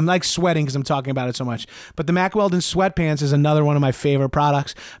screaming. I'm like sweating because I'm talking about it so much. But the Mack Weldon sweatpants is another one of my favorite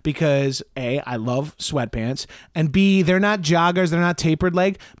products because A, I love sweatpants, and B, they're not joggers, they're not tapered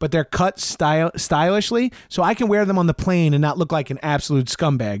leg, but they're cut stylishly, so I can wear them on the plane and not look like an absolute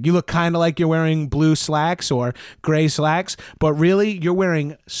scumbag. You look kind of like you're wearing blue slacks or gray slacks, but really you're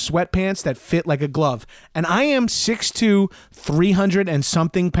wearing sweatpants that fit like a glove. And I am 6'2", 300 and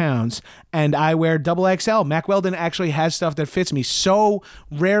something pounds, and I wear XXL. Mack Weldon actually has stuff that fits me. So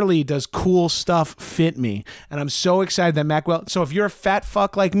rarely does cool stuff fit me, and I'm so excited that Mack Weldon. So if you're a fat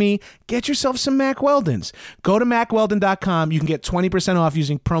fuck like me, get yourself some Mack Weldons. Go to MackWeldon.com. You can get 20% off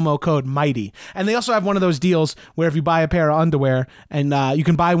using promo code MIGHTY. And they also have one of those deals where if you buy a pair of underwear and you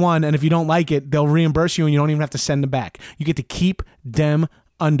can buy one, and if you don't like it, they'll reimburse you and you don't even have to send them back. You get to keep them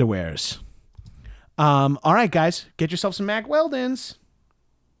underwears. All right, guys, get yourself some Mac Weldons.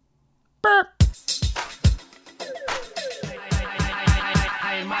 Burp.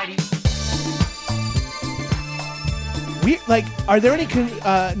 Are there any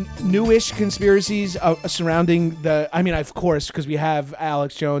newish conspiracies surrounding the? I mean, of course, because we have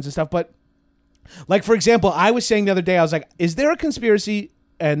Alex Jones and stuff. But like, for example, I was saying the other day, I was like, is there a conspiracy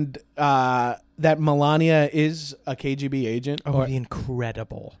and that Melania is a KGB agent? Oh,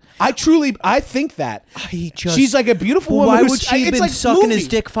 incredible! I think that. She's like a beautiful woman. Why would she have been like sucking movie. his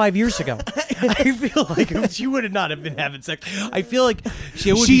dick 5 years ago? I feel like she would not have been having sex. I feel like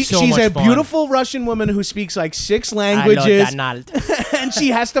she would be so she's much a fun. beautiful Russian woman who speaks like 6 languages. Donald. And she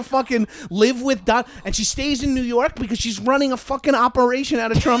has to fucking live with Don. And she stays in New York because she's running a fucking operation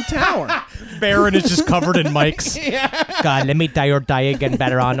out of Trump Tower. Barron is just covered in mics. God, let me dye your dye again,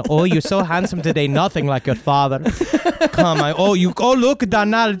 Barron. Oh, you're so handsome today. Nothing like your father. Come on. Oh, look,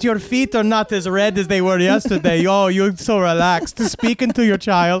 Donald. Your feet are not as red as they were yesterday. Oh, you're so relaxed. Speaking to your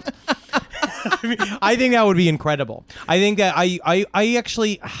child. I think that would be incredible. I think that I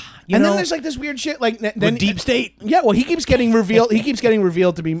actually, then there's like this weird shit like then deep state. Yeah, well, he keeps getting revealed. He keeps getting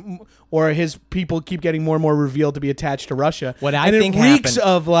revealed to be, or his people keep getting more and more revealed to be attached to Russia. What I think it reeks happened-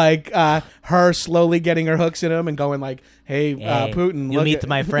 of like her slowly getting her hooks in him and going like, "Hey, Putin, you look meet at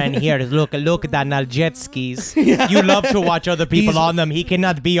my friend here. Look, Donald jet skis. You love to watch other people on them. He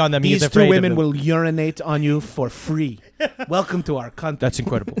cannot be on them. He's These afraid two women of them. will urinate on you for free. Welcome to our country." That's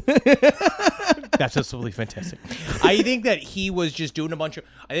incredible. That's absolutely fantastic. I think that he was just doing a bunch of.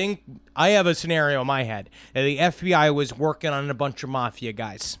 I think I have a scenario in my head that the FBI was working on a bunch of mafia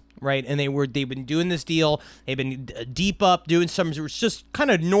guys, right? And they've been doing this deal. They've been deep up doing some just kind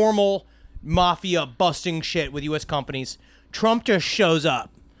of normal mafia busting shit with U.S. companies. Trump just shows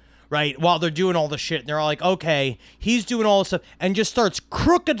up, right, while they're doing all the shit. And they're all like, okay, he's doing all this stuff, and just starts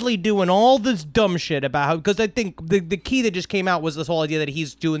crookedly doing all this dumb shit about how, because I think the key that just came out was this whole idea that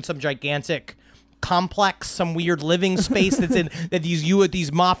he's doing some gigantic complex, some weird living space that's in that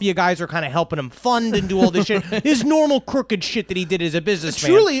these mafia guys are kind of helping him fund and do all this shit. His normal crooked shit that he did as a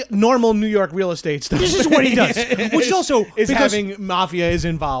businessman. Truly normal New York real estate stuff. This is what he does, which is also is because having mafia is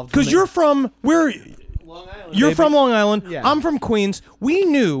involved. because you're from where. Long Island. You're from Long Island. Yeah. I'm from Queens. We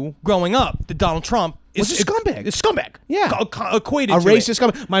knew growing up that Donald Trump is Was a scumbag. A scumbag. Yeah. Equated a to racist it.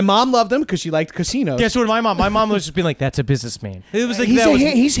 scumbag. My mom loved him because she liked casinos. Guess what? My mom was just being like, "That's a businessman." It was like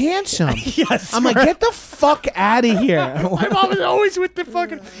he's handsome. Yes, I'm like, get the fuck out of here. my mom is always with the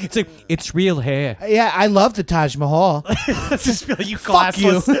fucking. It's like it's real hair. Yeah, I love the Taj Mahal. It's just feel like you Fuck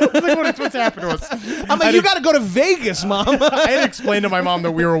you. classless. Like, what's happened to us? I'm like, you got to go to Vegas, mom. I had explained to my mom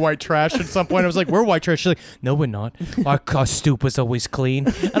that we were white trash at some point. I was like, "We're white trash." She's like, "No, we're not. Our stoop was always clean."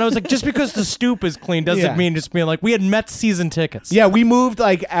 And I was like, "Just because the stoop is clean doesn't mean just being like we had Mets season tickets." Yeah, we moved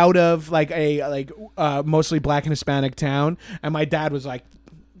like out of like a mostly black and Hispanic town, and my dad was like,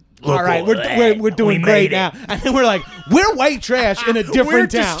 "All right, we're doing great now," and then we're like, "We're white trash in a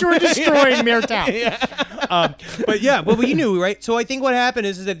different town. We're destroying their town." But we knew, right? So I think what happened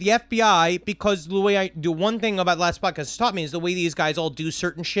is that the FBI, because the way I do one thing about last podcast has taught me is the way these guys all do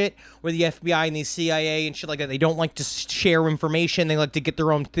certain shit, where the FBI and the CIA and shit like that, they don't like to share information. They like to get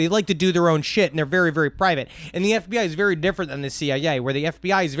their own. They like to do their own shit, and they're very, very private. And the FBI is very different than the CIA, where the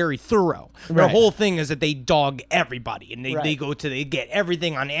FBI is very thorough. Their whole thing is that they dog everybody, and they get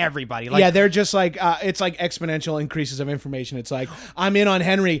everything on everybody. Like, yeah, they're just like it's like exponential increases of information. It's like I'm in on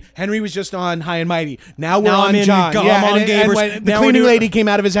Henry. Henry was just on High and Mighty. Now we're on John. I'm on and Gabers. when the Now cleaning we're doing- lady came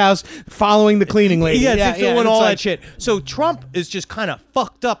out of his house following the cleaning lady. Yeah, doing and all it's that shit. So Trump is just kind of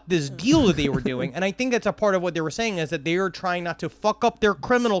fucked up this deal that they were doing, and I think that's a part of what they were saying is that they are trying not to fuck up their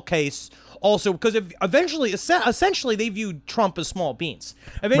criminal case. Also, because essentially, they viewed Trump as small beans.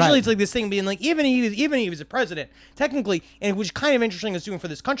 Eventually, it's like this thing being like, even if he was a president, technically, and which is kind of interesting is doing for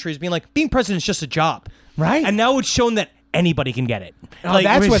this country is being like, being president is just a job, Right. And now it's shown that anybody can get it. Oh,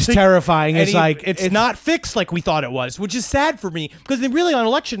 that's what's terrifying. It's like it's not fixed like we thought it was, which is sad for me because really on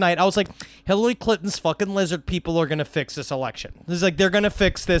election night I was like, Hillary Clinton's fucking lizard people are gonna fix this election. It's like they're gonna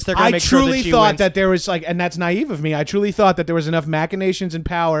fix this. They're gonna make sure that she wins. I truly thought that there was like, and that's naive of me. I truly thought that there was enough machinations and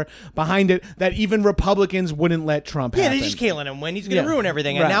power behind it that even Republicans wouldn't let Trump happen. Yeah, they just can't let him win. He's gonna ruin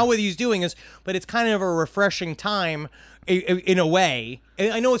everything. And now what he's doing is, but it's kind of a refreshing time. In a way,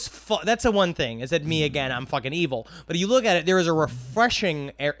 I know that's the one thing is that me again, I'm fucking evil. But you look at it, there is a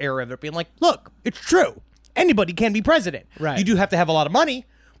refreshing era of it being like, look, it's true. Anybody can be president. Right. You do have to have a lot of money,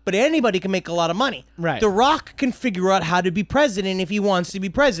 but anybody can make a lot of money. Right. The Rock can figure out how to be president if he wants to be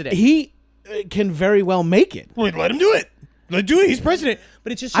president. He can very well make it. We'd let him do it. Like, dude, he's president.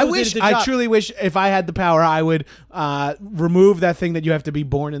 But it just shows I truly wish if I had the power, I would remove that thing that you have to be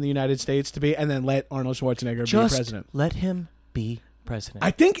born in the United States to be, and then let Arnold Schwarzenegger be president. Let him be president.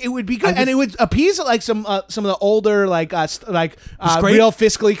 I think it would be good, and it would appease like some of the older real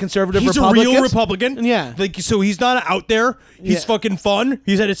fiscally conservative. He's Republicans. a real Republican. Yeah, like so he's not out there. He's fucking fun.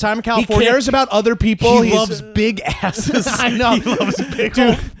 He's at his time in California. He cares about other people. He loves big asses. I know. He loves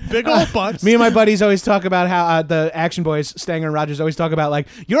big old butts. Me and my buddies always talk about how the Action Boys, Stanger and Rogers, always talk about like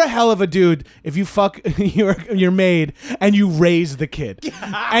you're a hell of a dude if you fuck your maid and you raise the kid,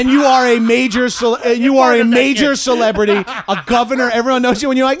 and you are a major celebrity, a governor. Everyone knows you,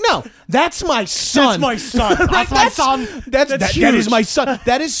 and you're like, no, that's my son. That's my son. Right? That's my son. That is my son.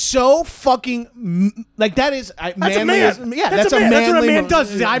 That is so fucking like that is That's a man. That's a man. That's what a man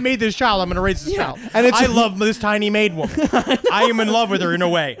does. I made this child. I'm going to raise this child. And I love this tiny maid woman. I am in love with her in a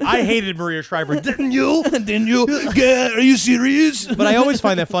way. I hated Maria Shriver. Didn't you? Are you serious? But I always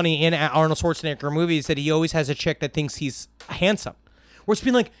find that funny in Arnold Schwarzenegger movies that he always has a chick that thinks he's handsome. Where it's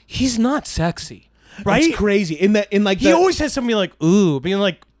being like, he's not sexy. Right? It's crazy. He always has something like, ooh, being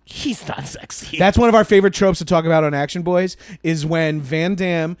like, he's not sexy. That's one of our favorite tropes to talk about on Action Boys is when Van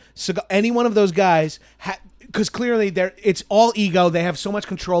Damme, any one of those guys, because clearly it's all ego. They have so much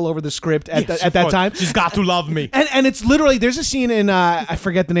control over the script at that time. She's got to love me. And it's literally there's a scene in I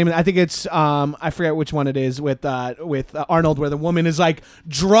forget the name of it. I think it's I forget which one it is with Arnold where the woman is like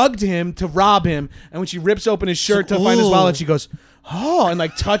drugged him to rob him, and when she rips open his shirt to find his wallet, she goes, oh, and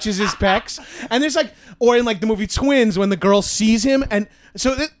like touches his pecs. And there's like, or in like the movie Twins when the girl sees him, and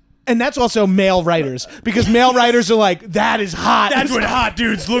so and that's also male writers because male writers are like, that is hot. That's what hot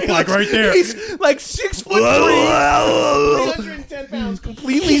dudes look like right there. He's like 6'3", 310 pounds,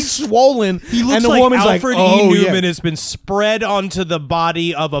 completely swollen. He looks and the like woman's Alfred like, E. oh, Newman yeah. has been spread onto the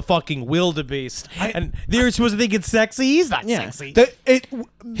body of a fucking wildebeest. And they're supposed to think it's sexy. He's not sexy.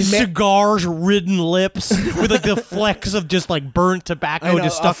 His cigar-ridden lips with like the flecks of just like burnt tobacco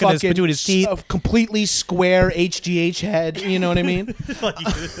just stuck between his teeth. A completely square HGH head. You know what I mean?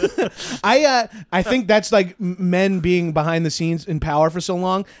 I think that's like men being behind the scenes in power for so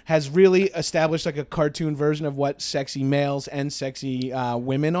long has really established like a cartoon version of what sexy males and sexy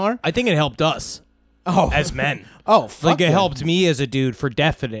women are. I think it helped us. As men. Fuck it helped me as a dude for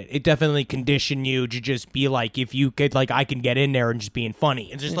definite. It definitely conditioned you to just be like, if you could, like, I can get in there and just being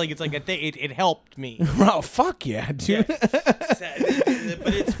funny. It's just like, it's like a thing. It helped me. Oh, fuck yeah, dude. But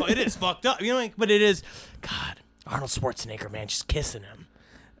it is fucked up. You know, like, but it is, God, Arnold Schwarzenegger, man, just kissing him.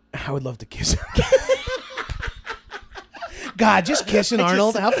 I would love to kiss him. God, just kissing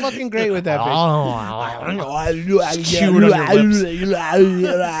Arnold. How fucking great would that be? Chewing on your lips.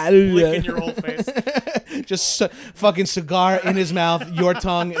 Licking your whole face. Just fucking cigar in his mouth, your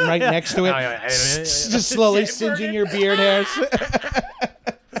tongue right next to it. Just slowly singeing your beard hairs.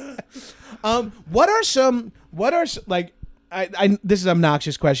 What are this is an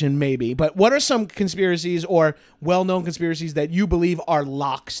obnoxious question, maybe, but what are some conspiracies or well-known conspiracies that you believe are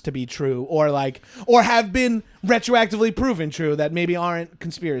locks to be true, or have been retroactively proven true that maybe aren't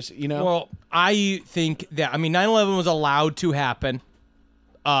conspiracy? You know. Well, I think that 9/11 was allowed to happen.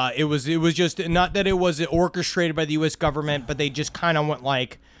 It was just not that it was orchestrated by the U.S. government, but they just kind of went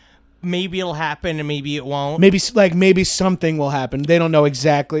like, maybe it'll happen and maybe it won't. Maybe something will happen. They don't know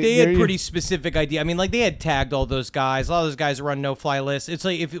exactly. They had pretty specific idea. I mean, like they had tagged all those guys. A lot of those guys were on no-fly lists. It's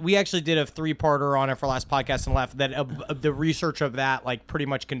like if we actually did a 3-parter on it for last podcast and left, that the research of that like pretty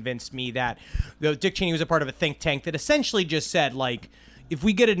much convinced me that Dick Cheney was a part of a think tank that essentially just said like, if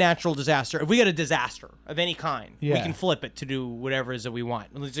we get a natural disaster, if we get a disaster of any kind, we can flip it to do whatever it is that we want.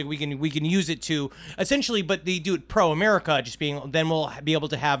 It's like we can use it to essentially, but they do it pro-America, just being then we'll be able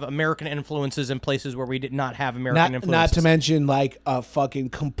to have American influences in places where we did not have American influences. Not to mention like a fucking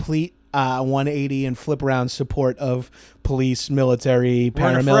complete 180 and flip around support of police, military,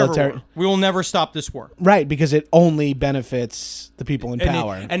 paramilitary. We will never stop this war. Right, because it only benefits the people in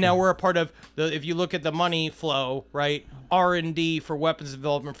power. And now we're a part of if you look at the money flow, right? R&D for weapons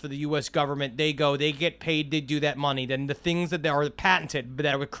development for the U.S. government, they get paid to do that money. Then the things that are patented,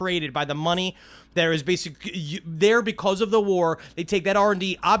 that were created by the money that is basically there because of the war, they take that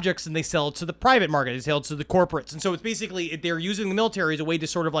R&D objects and they sell it to the private market. They sell it to the corporates. And so it's basically, they're using the military as a way to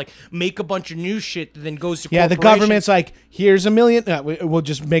sort of like make a bunch of new shit that then goes to corporations. The government's like, like, here's $1 million. We'll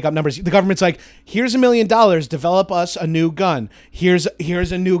just make up numbers. The government's like, here's $1 million. Develop us a new gun. Here's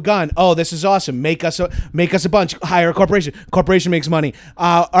a new gun. Oh, this is awesome. Make us a bunch. Hire a corporation. Corporation makes money.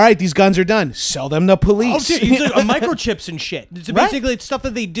 All right, these guns are done. Sell them to police. Oh, dude, it's like microchips and shit. It's basically it's stuff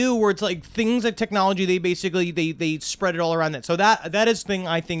that they do where it's like things like technology. They basically they spread it all around that. So that is thing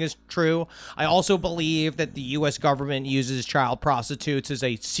I think is true. I also believe that the U.S. government uses child prostitutes as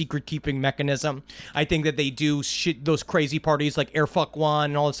a secret keeping mechanism. I think that they do shit, those crazy parties like Air Fuck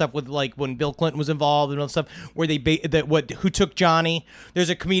One and all that stuff with like when Bill Clinton was involved and all that stuff where Who Took Johnny. There's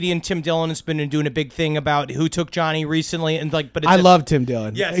a comedian, Tim Dillon, has been doing a big thing about Who Took Johnny recently, and like, but it's I love Tim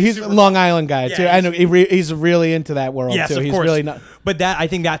Dillon. Yes, he's a Long Island guy too. I know he's really into that world yes, too. Of He's course. really not. But that I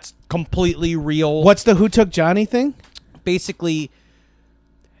think that's completely real. What's the Who Took Johnny thing? Basically,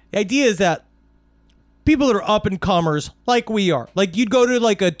 the idea is that people that are up and comers like we are, like you'd go to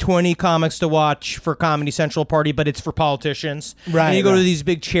like a 20 comics to watch for Comedy Central party, but it's for politicians. Right. And you go to these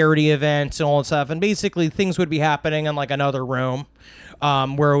big charity events and all that stuff, and basically things would be happening in like another room.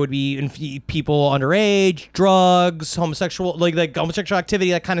 Where it would be people underage, drugs, homosexual, like homosexual activity,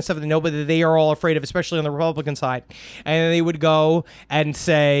 that kind of stuff that nobody they are all afraid of, especially on the Republican side. And they would go and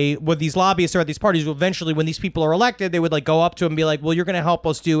say, well, these lobbyists are at these parties. Well, eventually, when these people are elected, they would like go up to them and be like, well, you're going to help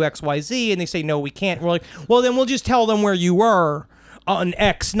us do X, Y, Z, and they say, no, we can't. We're like, well, then we'll just tell them where you were on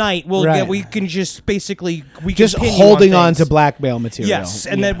X night. We can just basically just holding on to blackmail material. Yes,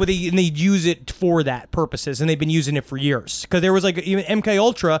 and then they use it for that purposes, and they've been using it for years. Because there was like even MK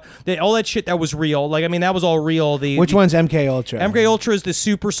Ultra, all that shit that was real. Like I mean, that was all real. Which one's MK Ultra? MK Ultra is the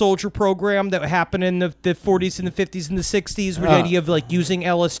super soldier program that happened in the 40s and the 50s and the 60s, with the idea of like using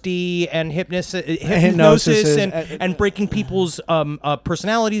LSD and hypnosis and breaking people's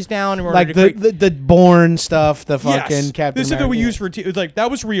personalities down in order like the Bourne stuff, the fucking Captain This is what we use for. It was like that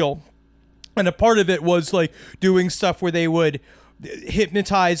was real, and a part of it was like doing stuff where they would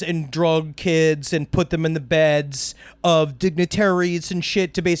hypnotize and drug kids and put them in the beds of dignitaries and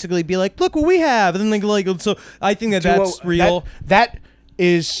shit to basically be like, look what we have, and then like so I think that's real. That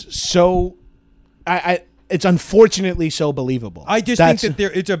is so. It's unfortunately so believable. I just think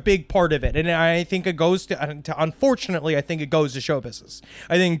that it's a big part of it, and I think it goes to unfortunately, I think it goes to show business.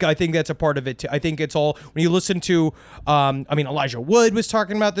 I think that's a part of it too. I think it's all when you listen to, Elijah Wood was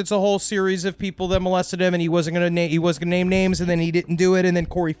talking about this a whole series of people that molested him, and he wasn't gonna name names, and then he didn't do it, and then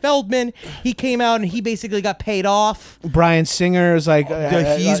Corey Feldman, he came out and he basically got paid off. Brian Singer is like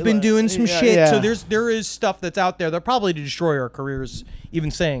he's been doing some shit. Yeah. So there is stuff that's out there that probably to destroy our careers. Even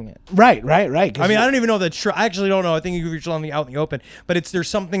saying it. Right. I mean, I don't even know if that's true. I actually don't know. I think you reach out in the open. But there's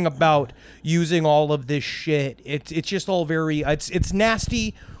something about using all of this shit. It's just all very. It's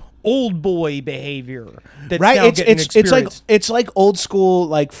nasty, old boy behavior. That's now getting experienced. It's like old school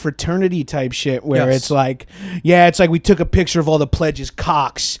like fraternity type shit where it's like we took a picture of all the pledges'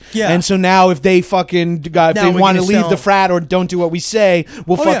 cocks. Yeah. And so now if they fucking if they want to leave the frat or don't do what we say,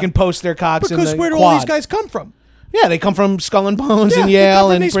 we'll fucking post their cocks. Because in the where do quad. all these guys come from? Yeah, they come from Skull and Bones and Yale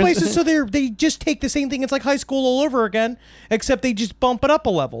Yale and these places, so they just take the same thing. It's like high school all over again, except they just bump it up a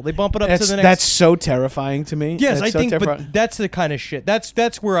level. They bump it up to the next. That's so terrifying to me. Yes, I think, but that's the kind of shit.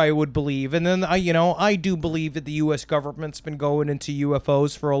 That's where I would believe. And then I do believe that the U.S. government's been going into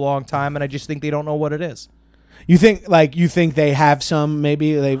UFOs for a long time, and I just think they don't know what it is. You think they have some?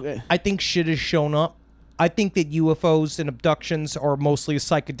 Maybe I think shit has shown up. I think that UFOs and abductions are mostly a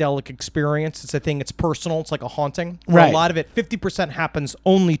psychedelic experience. It's a thing. It's personal. It's like a haunting. Right. A lot of it, 50% happens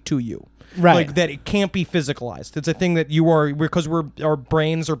only to you. Right. Like that it can't be physicalized. It's a thing that you are, because our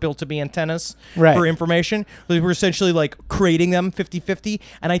brains are built to be antennas for information. We're essentially like creating them 50-50.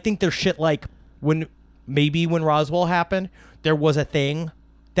 And I think there's shit like when Roswell happened, there was a thing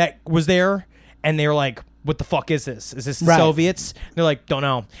that was there and they were like, what the fuck is this? Is this the Soviets? And they're like, don't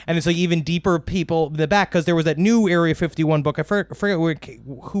know. And it's like even deeper people in the back, because there was that new Area 51 book. I forget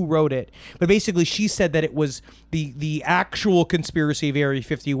who wrote it. But basically she said that it was the actual conspiracy of Area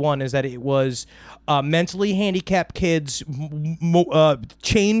 51 is that it was mentally handicapped kids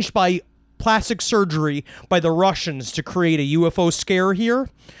changed by plastic surgery by the Russians to create a UFO scare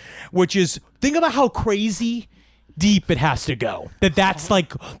here, which is, think about how crazy deep it has to go. That's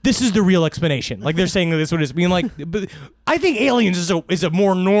like, this is the real explanation. Like they're saying that this one is being like, but I think aliens is a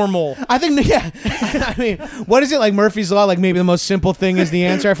more normal. I think, yeah. I mean, what is it like Murphy's Law? Like maybe the most simple thing is the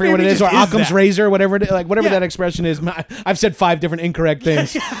answer. I forget what it is. Or Occam's razor, whatever it is, like whatever that expression is. I've said 5 different incorrect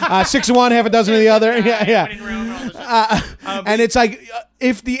things. 6 of one, half a dozen of the other. Yeah. And it's like,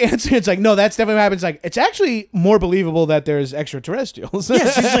 if the answer is like, no, that's definitely what happens, like, it's actually more believable that there's extraterrestrials.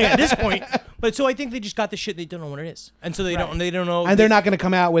 Yes, it's like at this point. But so I think they just got the shit. They don't know what it is, and so they don't know. And they're not going to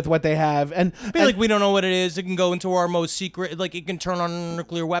come out with what they have. And like, we don't know what it is. It can go into our most secret. Like, it can turn on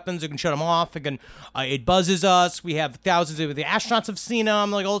nuclear weapons. It can shut them off. It can. It buzzes us. We have thousands of the astronauts have seen them.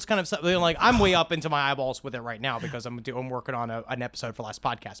 Like all this kind of stuff. Like I'm way up into my eyeballs with it right now because I'm working on an episode for last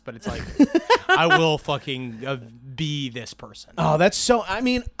podcast. But it's like I will fucking be this person. Oh, that's so. I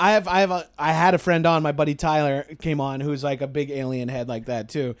mean, I had a friend on, my buddy Tyler came on, who's like a big alien head like that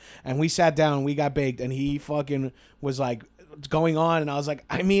too, and we sat down and we got baked, and he fucking was like, what's going on? And I was like,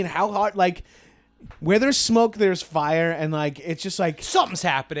 I mean, how hard, like, where there's smoke there's fire, and like it's just like something's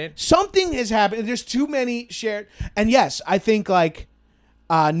happening. Something has happened. There's too many shared, and yes, I think like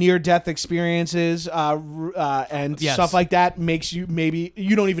near-death experiences and stuff like that makes you, maybe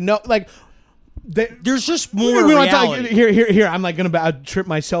you don't even know, like. There's just more reality. Here. I'm like gonna trip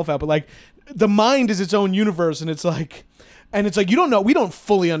myself out, but like the mind is its own universe, and it's like you don't know. We don't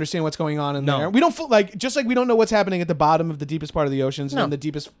fully understand what's going on in there. We don't just like we don't know what's happening at the bottom of the deepest part of the oceans and the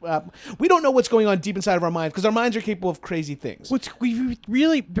deepest. We don't know what's going on deep inside of our minds because our minds are capable of crazy things.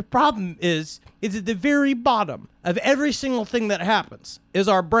 The problem is at the very bottom of every single thing that happens is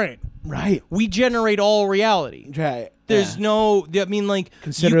our brain. Right. We generate all reality. Right. There's no. I mean, like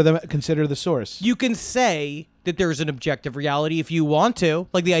consider the source. You can say that there's an objective reality if you want to,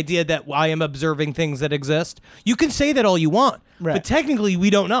 like the idea that I am observing things that exist. You can say that all you want, but technically we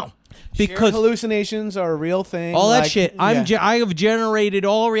don't know. Because shared hallucinations are a real thing. All that shit. I have generated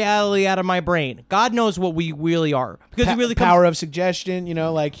all reality out of my brain. God knows what we really are. Because it really power of suggestion,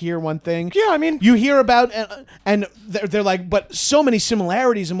 like hear one thing. Yeah, I mean. You hear about, and they're like, but so many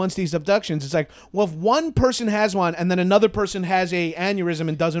similarities amongst these abductions. It's like, well, if one person has one and then another person has a aneurysm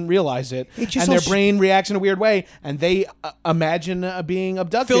and doesn't realize it, and their brain reacts in a weird way, and they imagine being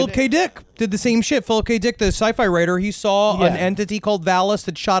abducted. Philip K. Dick did the same shit. Philip K. Dick, the sci-fi writer, he saw an entity called Valis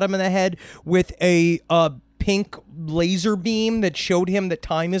that shot him in the head with a pink laser beam that showed him that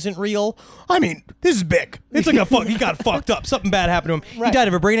time isn't real. I mean, this is big. It's like he got fucked up. Something bad happened to him. Right. He died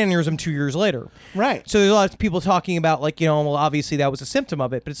of a brain aneurysm 2 years later. Right. So there's a lot of people talking about like, well, obviously that was a symptom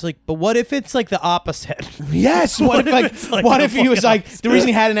of it, but it's like, but what if it's like the opposite? Yes. What if he was like, the reason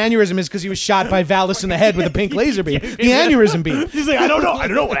he had an aneurysm is because he was shot by Valis in the head with a pink laser beam, the aneurysm beam. He's like, I don't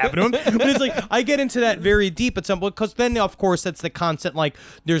know what happened to him. But it's like, I get into that very deep at some point, because then of course that's the constant, like,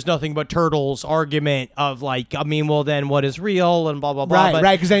 there's nothing but turtles argument of like, I mean, well then what is real and blah blah blah.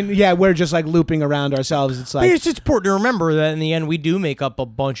 Right, because then we're just like looping around ourselves. It's like, but it's important to remember that in the end we do make up a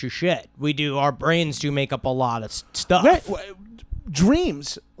bunch of shit. Our brains do make up a lot of stuff. Right.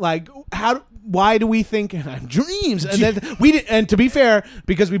 Dreams, like why do we think dreams? And then and to be fair,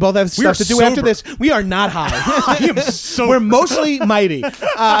 because we both have stuff to do sober. After this, we are not high. I am so. We're mostly mighty.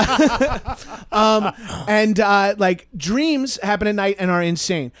 Like dreams happen at night and are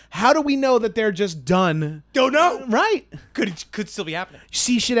insane. How do we know that they're just done? Don't know. Right. Could still be happening. You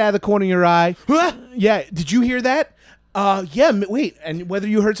see shit out of the corner of your eye. Yeah. Did you hear that? Wait, and whether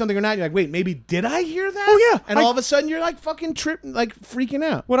you heard something or not, you're like, wait, maybe did I hear that? Oh, yeah. And all of a sudden, you're like fucking like freaking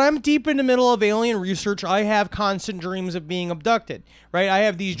out. When I'm deep in the middle of alien research, I have constant dreams of being abducted, right? I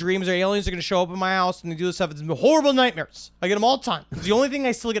have these dreams where aliens are going to show up in my house and they do this stuff. It's horrible nightmares. I get them all the time. It's the only thing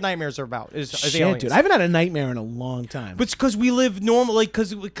I still get nightmares about is aliens. Dude, I haven't had a nightmare in a long time. But it's because we live normally,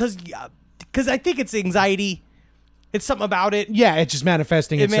 because I think it's anxiety. It's something about it. Yeah, it's just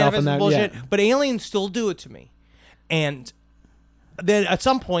manifesting itself in that bullshit. Yeah. But aliens still do it to me. And then at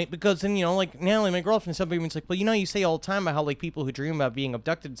some point, because then, like Natalie, my girlfriend, somebody's like, well, you say all the time about how like people who dream about being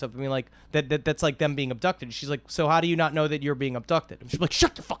abducted and stuff. I mean, like that's like them being abducted. She's like, so how do you not know that you're being abducted? And she's like,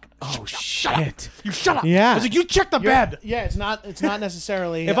 shut the fuck up. Oh, shut up. You shut up. Yeah. I was like, you check the bed. Yeah, it's not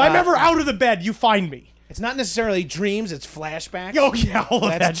necessarily. If I'm ever out of the bed, you find me. It's not necessarily dreams, it's flashbacks. Oh, yeah, all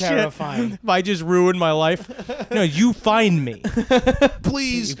of That's that terrifying. Shit. If I just ruined my life. No, you find me.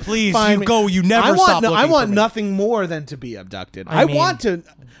 Please, find me. Go. You never stop looking I want for me. nothing more than to be abducted. I want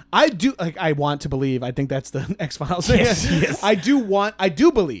to believe. I think that's the X-Files. Yes. I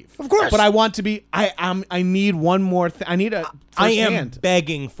do believe. Of course. But I want to be, I need one more thing. I need a I am hand.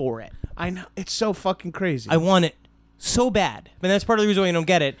 begging for it. I know. It's so fucking crazy. I want it so bad. But that's part of the reason why you don't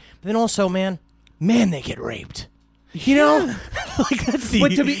get it. But then also, man, they get raped. Like that's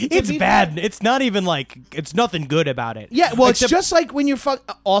the. It's bad. It's not even like it's nothing good about it. Yeah, well, it's just like when you're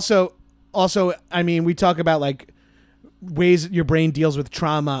Also, I mean, we talk about like ways your brain deals with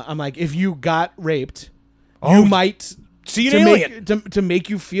trauma. I'm like, if you got raped, you might See an to alien. to make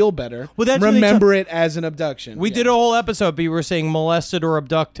you feel better. Well, that's what they remember it as an abduction. We did a whole episode, but you were saying molested or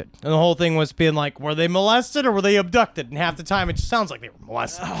abducted. And the whole thing was being like, were they molested or were they abducted? And half the time, it just sounds like they were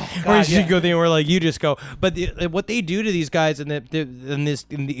molested. Or you go there where like you just go. But what they do to these guys in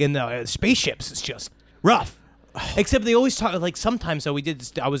the spaceships is just rough. Except they always talk like sometimes though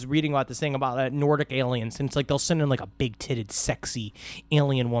I was reading about this thing about Nordic aliens, and it's like they'll send in like a big titted sexy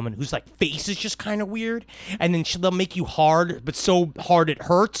alien woman whose like face is just kind of weird, and then they'll make you hard but so hard it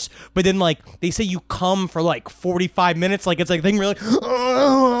hurts, but then like they say you come for like 45 minutes, like it's like thing really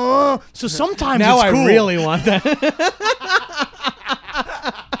so sometimes now it's I cool. really want that.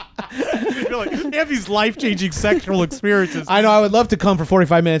 They have these life-changing sexual experiences. I know. I would love to come for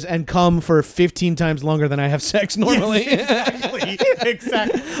 45 minutes and come for 15 times longer than I have sex normally. Yes,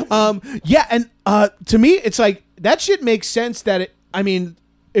 exactly. Yeah, and to me, it's like that shit makes sense. I mean,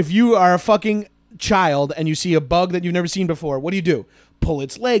 if you are a fucking child and you see a bug that you've never seen before, what do? Pull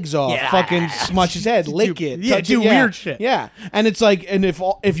its legs off, fucking smudge its head, lick it, touch do it. weird shit. Yeah, and it's like, and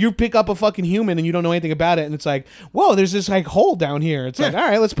if you pick up a fucking human and you don't know anything about it, and it's like, whoa, there's this like hole down here. It's like, all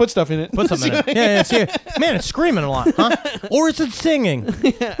right, let's put stuff in it. Put something in it. Yeah. Man, it's screaming a lot, huh? Or is it singing?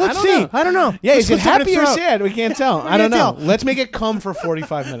 Let's see. I don't know. Yeah, Let's is it put something happy in or its throat. sad? We can't tell. I don't know. Let's make it come for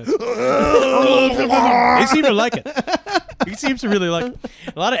 45 minutes. They seem to like it. He seems to really like it.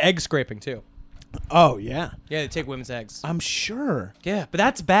 A lot of egg scraping, too. Oh, yeah. Yeah, they take women's eggs. I'm sure. Yeah, but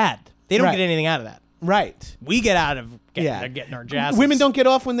that's bad. They don't Right. get anything out of that. Right. We get out of Yeah. getting our jazz. Women don't get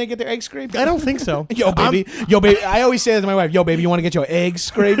off when they get their eggs scraped? I don't think so. Yo, baby. I always say that to my wife. Yo, baby, you want to get your eggs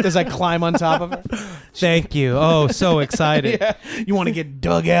scraped as I climb on top of her? Thank you. Oh, so excited. Yeah. You want to get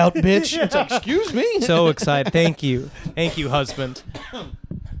dug out, bitch? It's like, excuse me? So excited. Thank you. Thank you, husband.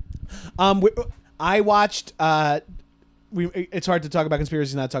 I watched... it's hard to talk about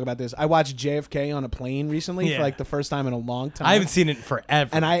conspiracies and not talk about this. I watched JFK on a plane recently for like the first time in a long time. I haven't seen it in forever.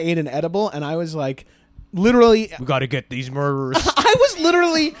 And I ate an edible, and I was like, literally... We got to get these murderers. I was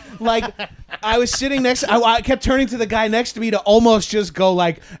literally like, I was sitting next. I kept turning to the guy next to me to almost just go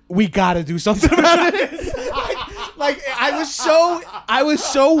like, "We got to do something about it." like I was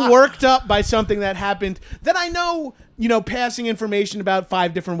so worked up by something that happened that I know, passing information about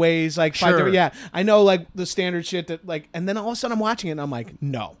 5 different ways, like 5 different, yeah, I know like the standard shit that like, and then all of a sudden I'm watching it and I'm like,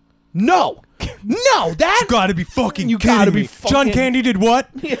 no, that Gotta be fucking You kidding gotta be me. fucking- John Candy did what?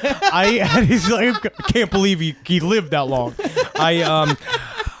 I can't believe he lived that long.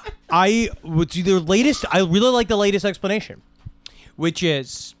 I really like the latest explanation, which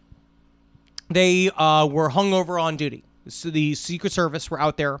is they were hungover on duty. So the Secret Service were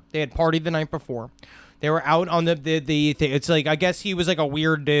out there. They had partied the night before. They were out on the thing. It's like, I guess he was like a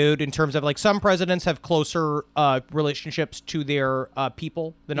weird dude in terms of like some presidents have closer relationships to their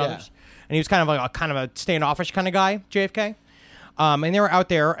people than others. And he was kind of a standoffish kind of guy, JFK. And they were out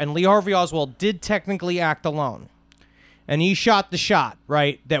there, and Lee Harvey Oswald did technically act alone. And he shot the shot,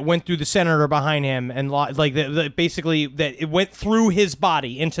 right, that went through the senator behind him, and basically that it went through his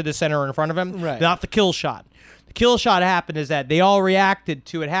body into the senator in front of him, right. Not the kill shot. The kill shot happened is that they all reacted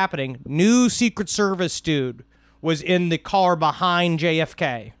to it happening. New Secret Service dude was in the car behind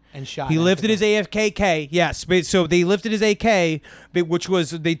JFK. And shot. He lifted his AFKK. Yes, so they lifted his AK, which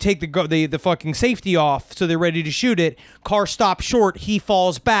was they take the fucking safety off, so they're ready to shoot it. Car stops short. He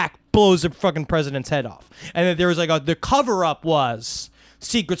falls back, blows the fucking president's head off. And then there was like the cover up was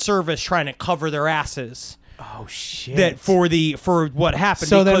Secret Service trying to cover their asses. Oh shit! That for what happened.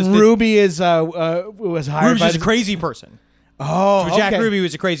 So then Ruby was hired. Ruby's by just a crazy person. Oh, So Jack okay. Ruby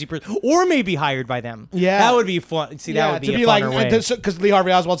was a crazy person, or maybe hired by them. Yeah. that would be fun. See, that would be to a be funner way. because Lee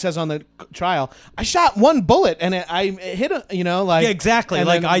Harvey Oswald says on the trial, I shot one bullet and I hit a, like Yeah, exactly. And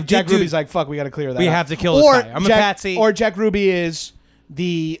Like, then I did Jack do- Ruby's like, fuck, we got to clear that. We up. have to kill this guy. I'm a patsy. Or Jack Ruby is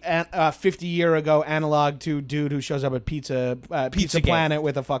the 50-year ago analog to dude who shows up at Pizza Pizzagate. Planet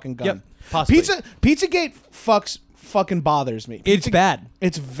with a fucking gun. Yep, possibly. Pizzagate fucking bothers me. It's bad.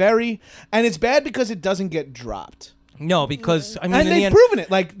 It's bad because it doesn't get dropped. No, because I mean, And in the they've end, proven it.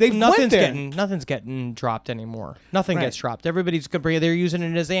 Like they've went there. nothing's getting dropped anymore. Nothing Right. gets dropped. Everybody's good. They're using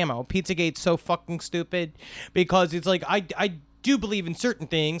it as ammo. Pizzagate's so fucking stupid because it's like I do believe in certain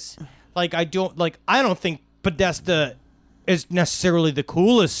things. Like I don't think Podesta is necessarily the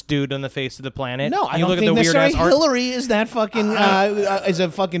coolest dude on the face of the planet. No, I You don't look think at the weird necessarily ass art. Hillary is that fucking is a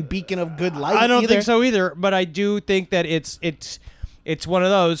fucking beacon of good light. I don't either. think so either, but I do think that it's one of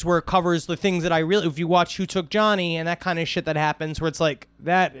those where it covers the things that I really, if you watch Who Took Johnny and that kind of shit that happens, where it's like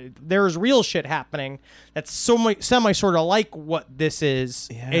that there's real shit happening that's semi sort of like what this is,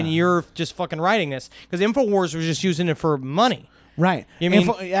 and you're just fucking writing this because InfoWars was just using it for money. Right. You mean-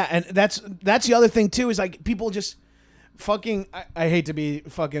 and that's the other thing too is like people just fucking, I hate to be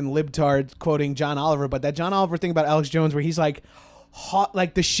fucking libtard quoting John Oliver, but that John Oliver thing about Alex Jones where he's like,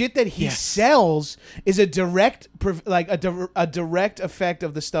 like the shit that he sells is a direct a direct effect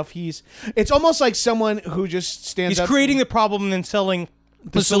of the stuff it's almost like someone who just stands He's up. creating the problem and then selling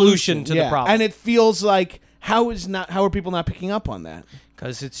the solution to the problem. And it feels like, how are people not picking up on that?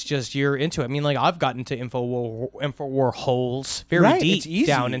 Because it's just, you're into it. I mean, like, I've gotten into Infowar holes very deep it's easy,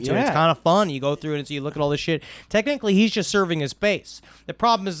 down into it. It's kind of fun. You go through it and so you look at all this shit. Technically, he's just serving his base. The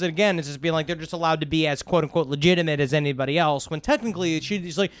problem is that, again, it's just being like, they're just allowed to be as quote-unquote legitimate as anybody else, when technically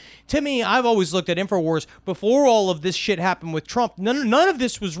it's like, to me, I've always looked at Infowars, before all of this shit happened with Trump, none of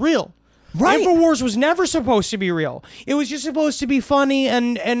this was real. Right. Infowars was never supposed to be real. It was just supposed to be funny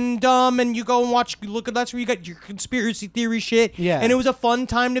and dumb, and you go and watch, that's where you got your conspiracy theory shit. Yeah. And it was a fun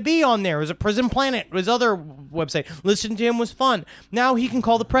time to be on there. It was a Prison Planet, his other website. Listening to him was fun. Now he can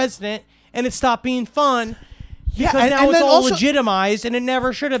call the president, and it stopped being fun. Yeah, Because now and it's then all also, legitimized, and it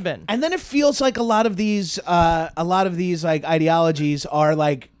never should have been. and then it feels like a lot of these like ideologies are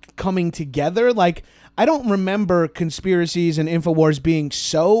like coming together. Like, I don't remember Conspiracies and Infowars being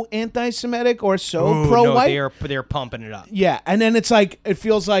so anti-Semitic or so pro-white. No, they're pumping it up. Yeah, and then it's like, it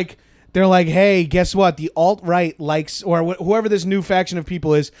feels like they're like, hey, guess what? The alt-right likes, or whoever this new faction of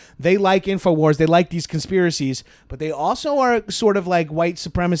people is, they like Infowars, they like these conspiracies, but they also are sort of like white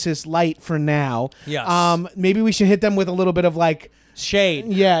supremacist light for now. Yes. Maybe we should hit them with a little bit of like, Shade.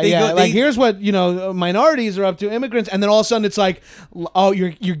 like, here's what, minorities are up to, immigrants, and then all of a sudden it's like, oh, you're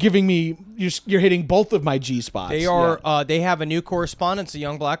giving me, you're hitting both of my G spots. They are. They have a new correspondent, a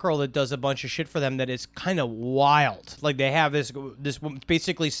young black girl that does a bunch of shit for them that is kind of wild. Like, they have this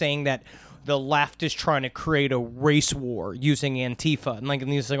basically saying that the left is trying to create a race war using Antifa and like,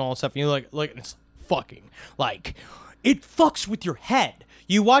 and these all stuff. And you're like, it's fucking like, it fucks with your head.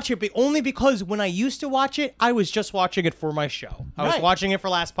 You watch it, but only because when I used to watch it, I was just watching it for my show. I was watching it for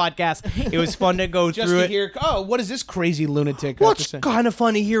last podcast. It was fun to go just through to it. hear, oh, what is this crazy lunatic? Well, have to it's say? kind of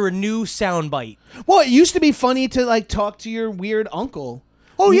fun to hear a new soundbite. Well, it used to be funny to like talk to your weird uncle.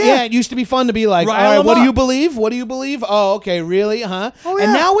 Oh, yeah. It used to be fun to be like, Rile all right, him what do up. you believe? What do you believe? Oh, okay, really? Huh? Oh, And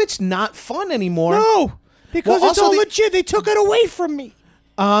yeah. now it's not fun anymore. No, because Well, it's also all the- legit. They took it away from me.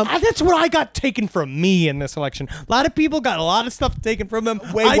 That's what I got taken from me in this election. A lot of people got a lot of stuff taken from them.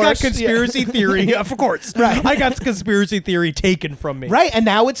 Way I got worse, conspiracy theory, of course. Right. I got conspiracy theory taken from me. Right, and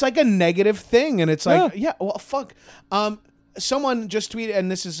now it's like a negative thing, and it's like, yeah, well, fuck. Someone just tweeted, and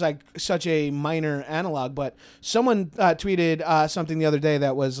this is like such a minor analog, but someone tweeted something the other day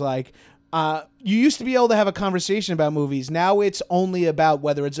that was like, you used to be able to have a conversation about movies. Now it's only about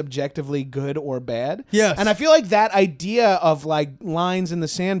whether it's objectively good or bad. Yes. And I feel like that idea of like lines in the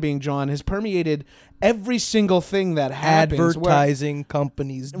sand being drawn has permeated every single thing that happens. Advertising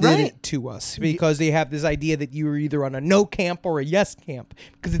companies did it to us because they have this idea that you're either on a no camp or a yes camp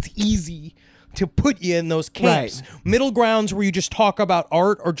because it's easy to put you in those camps. Right. Middle grounds where you just talk about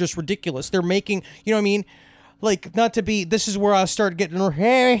art are just ridiculous. They're making, you know what I mean? Like, not to be, this is where I start getting, like,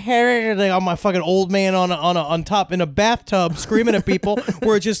 I'm my fucking old man on top in a bathtub screaming at people,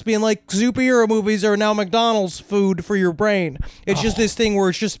 where it's just being like, superhero movies are now McDonald's food for your brain. It's just this thing where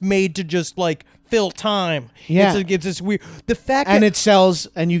it's just made to just, like, fill time. Yeah. It's this weird, the fact And that it sells,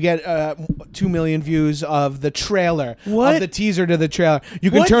 and you get 2 million views of the trailer, What? of the teaser to the trailer.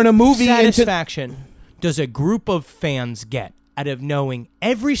 You can what turn a movie into... satisfaction does a group of fans get out of knowing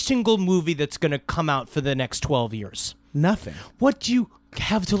every single movie that's going to come out for the next 12 years? Nothing. What do you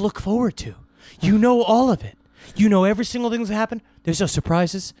have to look forward to? You know all of it. You know every single thing that's happened. There's no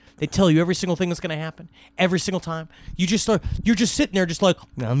surprises. They tell you every single thing that's going to happen every single time. You're just sitting there just like,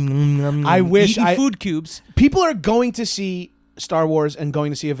 I wish eating food cubes. People are going to see Star Wars and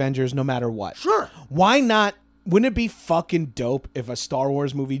going to see Avengers no matter what. Sure. Why not? Wouldn't it be fucking dope if a Star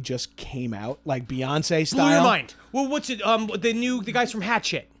Wars movie just came out, like Beyonce style? Blew your mind. Well, what's it? The guys from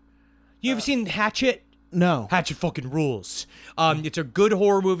Hatchet. You ever seen Hatchet? No. Hatchet fucking rules. It's a good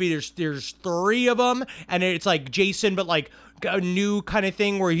horror movie. There's 3 of them, and it's like Jason, but like a new kind of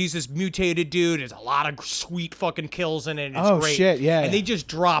thing where he's this mutated dude. There's a lot of sweet fucking kills in it. It's Oh, great. shit, yeah. And they just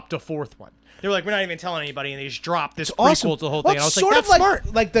dropped a 4th one. They're like, we're not even telling anybody, and they just dropped this Awesome. prequel to the whole Well, thing. And I was sort like, of that's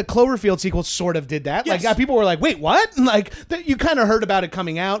smart. like the Cloverfield sequel sort of did that. Yes. Like people were like, "Wait, what?" And like you kind of heard about it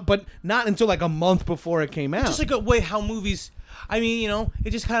coming out, but not until like a month before it came out. Just like a way how movies, I mean,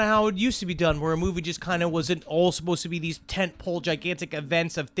 it's just kind of how it used to be done, where a movie just kind of wasn't all supposed to be these tentpole gigantic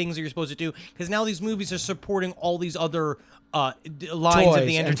events of things that you're supposed to do, because now these movies are supporting all these other lines of Toys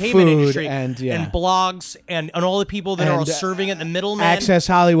the and entertainment food industry and, yeah. blogs and all the people that are all And, serving it, the middlemen, Access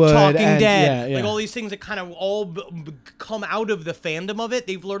Hollywood, Talking and- Dead, yeah. like all these things that kind of all come out of the fandom of it.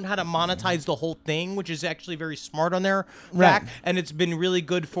 They've learned how to monetize the whole thing, which is actually very smart on their back, and it's been really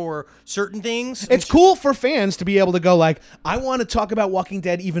good for certain things. It's cool for fans to be able to go like, I want to talk about Walking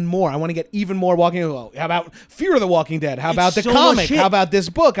Dead even more. I want to get even more Walking Dead. How about Fear of the Walking Dead? How about the so much comic? shit. How about this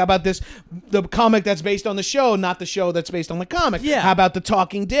book? How about the comic that's based on the show, not the show that's based on the comic? Yeah. How about the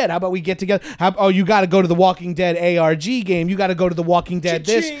Talking Dead? How about we get together? You got to go to the Walking Dead ARG game. You got to go to the Walking Dead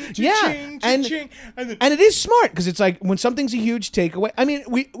this. And it is smart because it's like when something's a huge takeaway. I mean,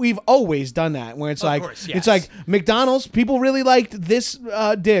 we've always done that where it's like course, yes. it's like McDonald's. People really liked this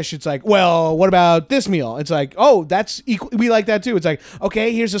dish. It's like, well, what about this meal? It's like, oh, that's equal. We like that too. It's like,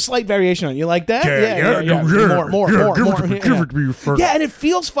 okay, here's a slight variation on it. You like that? Yeah. More. Give it to me first. Yeah, and it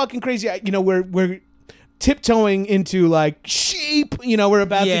feels fucking crazy. You know, we're tiptoeing into like sheep. You know, we're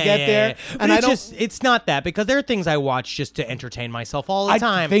about to get there, But and it's not that, because there are things I watch just to entertain myself all the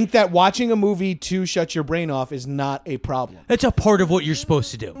time. I think that watching a movie to shut your brain off is not a problem. It's a part of what you're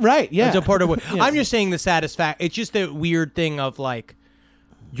supposed to do. Right, yeah. It's a part of what Yeah. I'm just saying. The satisfaction. It's just a weird thing of like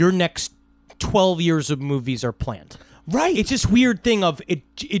your next 12 years of movies are planned. Right. It's this weird thing of it.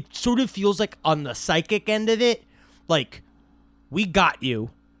 It sort of feels like on the psychic end of it, like we got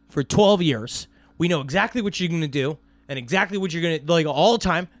you for 12 years. We know exactly what you're going to do and exactly what you're going to, like, all the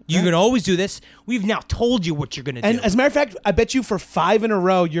time. You're going to always do this. We've now told you what you're going to do. And as a matter of fact, I bet you for 5 in a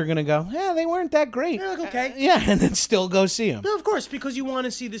row, you're going to go, yeah, they weren't that great. You're like, okay. Yeah, and then still go see them. No, of course, because you want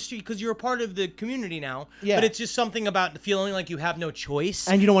to see the street, because you're a part of the community now. Yeah. But it's just something about feeling like you have no choice.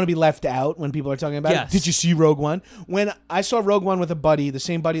 And you don't want to be left out when people are talking about Yes. it. Did you see Rogue One? When I saw Rogue One with a buddy, the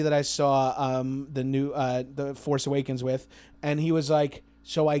same buddy that I saw the Force Awakens with, and he was like,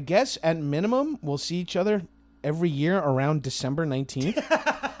 so I guess at minimum we'll see each other every year around December 19th.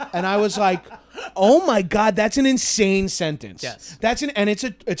 And I was like, oh my God, that's an insane sentence. Yes.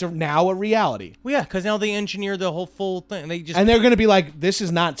 It's now a reality. Well, yeah, because now they engineer the whole full thing. And they're going to be like, this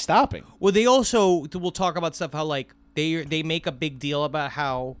is not stopping. Well, they also will talk about stuff how like they make a big deal about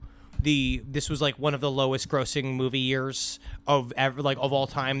how this was like one of the lowest grossing movie years of ever, like of all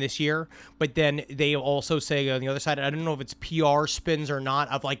time this year. But then they also say on the other side, I don't know if it's PR spins or not,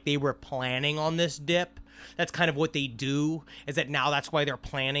 of like they were planning on this dip. That's kind of what they do, is that now that's why they're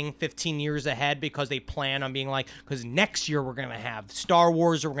planning 15 years ahead, because they plan on being like, because next year we're going to have Star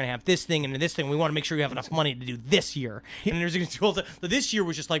Wars, or we're going to have this thing and this thing. We want to make sure we have enough money to do this year. And there's going to be, so this year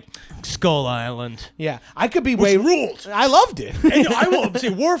was just like Skull Island. Yeah. I could be way ruled. I loved it. And I will say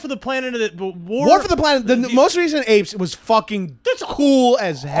War for the Planet of the War for the Planet. The most recent Apes was fucking cool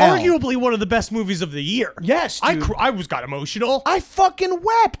as hell. Arguably one of the best movies of the year. Yes, dude. I got emotional. I fucking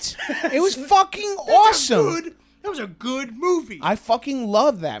wept. It was fucking awesome. That was a good movie. I fucking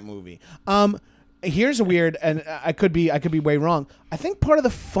love that movie. Here's a weird, and I could be way wrong. I think part of the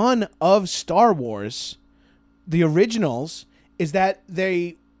fun of Star Wars, the originals, is that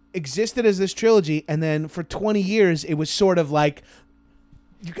they existed as this trilogy, and then for 20 years it was sort of like,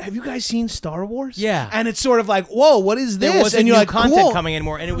 have you guys seen Star Wars? Yeah. And it's sort of like, whoa, what is this? There wasn't and you're new like, content cool. coming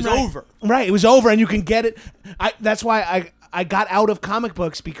anymore, and it was Right. over. Right, it was over, and you can get it. That's why I got out of comic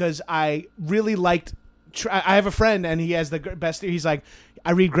books, because I really liked. I have a friend, and he has the best. He's like,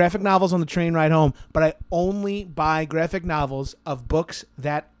 I read graphic novels on the train ride home, but I only buy graphic novels of books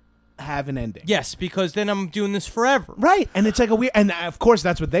that have an ending. Yes, because then I'm doing this forever. Right, and it's like a weird. And of course,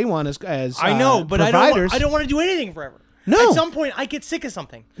 that's what they want as I know, but providers. I don't want to do anything forever. No. At some point, I get sick of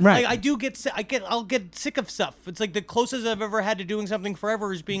something. Right. Like, I do get sick. I'll get sick of stuff. It's like the closest I've ever had to doing something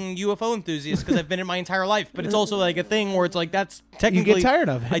forever is being a UFO enthusiast, because I've been it my entire life. But it's also like a thing where it's like that's technically You get tired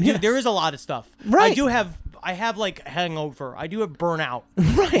of it. I do. Yeah. There is a lot of stuff. Right. I have like hangover. I do have burnout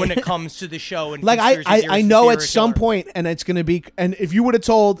Right. when it comes to the show. And Like conspiracy I theories know and at serial some killer. point, and it's gonna be. And if you would have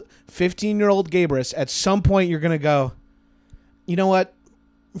told 15-year-old Gabrus, at some point you're gonna go, you know what?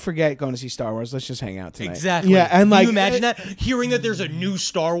 Forget going to see Star Wars. Let's just hang out tonight. Exactly. Yeah, and Can like, you imagine that? Hearing that there's a new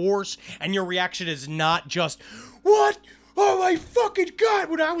Star Wars, and your reaction is not just, what? Oh my fucking God.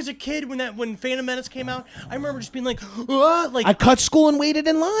 When I was a kid, when Phantom Menace came out, I remember just being like, what? Like, I cut school and waited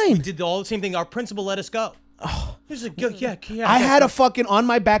in line. did all the same thing. Our principal let us go. Oh, yeah. I had a fucking, on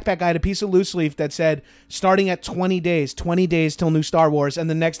my backpack, I had a piece of loose leaf that said, starting at 20 days till new Star Wars, and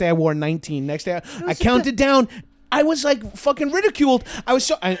the next day I wore 19. Next day I counted down. I was like fucking ridiculed. I was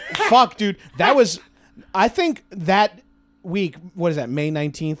so, fuck, dude. That was, I think that week, what is that, May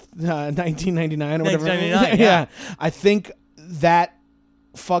 19th, 1999 or whatever? 1999, yeah. I think that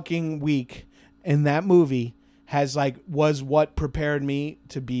fucking week in that movie was what prepared me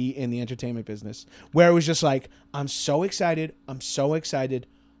to be in the entertainment business, where it was just like, I'm so excited.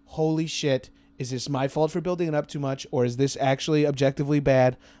 Holy shit. Is this my fault for building it up too much, or is this actually objectively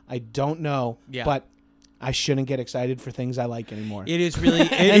bad? I don't know, but I shouldn't get excited for things I like anymore. It is really,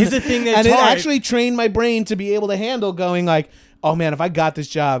 it is a thing that's and it hard. actually trained my brain to be able to handle going like, oh man, if I got this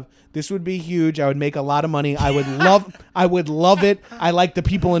job, this would be huge. I would make a lot of money. I would love it. I like the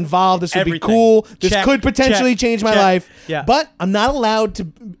people involved. This would be cool. This could potentially change my life. Yeah. But I'm not allowed to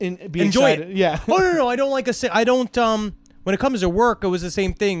be Enjoy excited. it. Yeah. Oh, no. I don't when it comes to work, it was the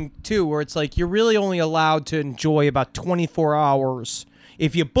same thing too, where it's like you're really only allowed to enjoy about 24 hours.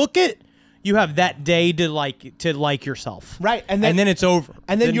 If you book it, you have that day to like yourself. Right. And then it's over.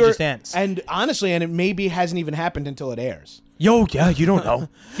 And then it just ends. And honestly, and it maybe hasn't even happened until it airs. Yo, yeah, you don't know.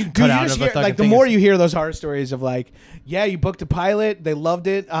 You can cut out of a fucking like the thing. more you hear those horror stories of like, yeah, you booked a pilot, they loved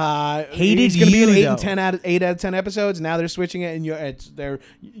it. Hated it's gonna be in you, 8 though. and 8 out of 10 episodes. Now they're switching it, and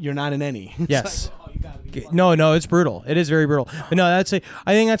you're not in any. It's Yes. like, oh, you gotta be No, it's brutal. It is very brutal. But no, I think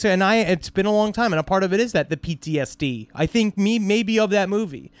that's it. And it's been a long time, and a part of it is that the PTSD. I think maybe of that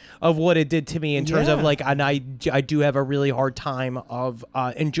movie, of what it did to me in terms of like, and I do have a really hard time of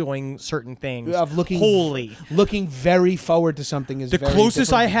enjoying certain things. of looking very forward to something is The very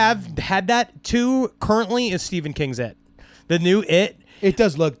closest I different. have had that to currently is Stephen King's It. The new It. It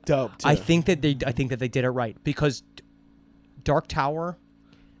does look dope too. I think that they did it right, because Dark Tower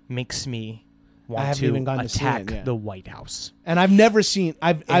makes me I want haven't even to gotten to see attack it, yeah. the White House. And I've never seen.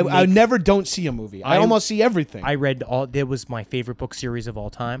 I never don't see a movie. I almost see everything. I read all. It was my favorite book series of all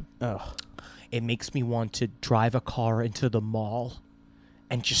time. Ugh. It makes me want to drive a car into the mall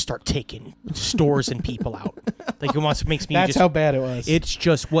and just start taking stores and people out. Like it makes me. That's just, how bad it was. It's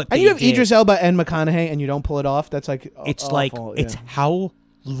just what. and they you have did. Idris Elba and McConaughey, and you don't pull it off. That's like It's awful. like Yeah. it's how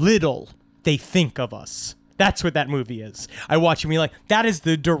little they think of us. That's what that movie is. I watch me like that is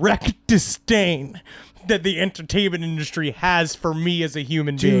the direct disdain that the entertainment industry has for me as a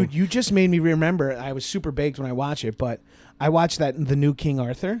human being. Dude, you just made me remember. I was super baked when I watched it, but I watched the new King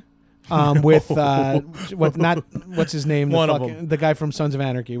Arthur. With what's his name? One of them. The guy from Sons of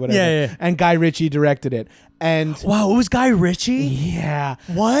Anarchy, whatever. Yeah. And Guy Ritchie directed it. And Wow, it was Guy Ritchie? yeah,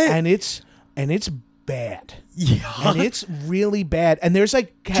 What? And it's bad. Yeah. And it's really bad. And there's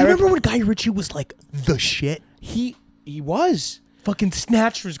like Do you remember when Guy Ritchie was like the shit? he was. Fucking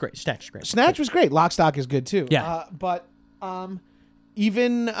Snatch was great. Snatch was great. Lock, Stock is good too. Yeah. But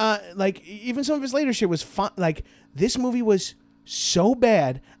even some of his later shit was fun. Like this movie was so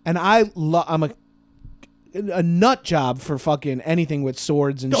bad, and I'm a nut job for fucking anything with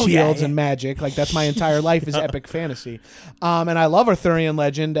swords and shields and magic. Like that's my entire life is epic fantasy. And I love Arthurian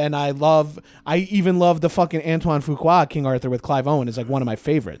legend, and I even love the fucking Antoine Fuqua King Arthur with Clive Owen is like one of my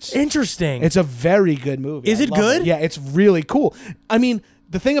favorites. Interesting. It's a very good movie. Is I it love good? Yeah, it's really cool. I mean,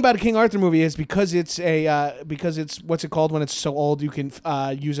 the thing about a King Arthur movie is because it's what's it called when it's so old you can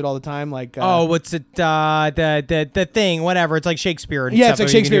use it all the time. Like what's it? The thing, whatever. It's like Shakespeare. And yeah, stuff, it's like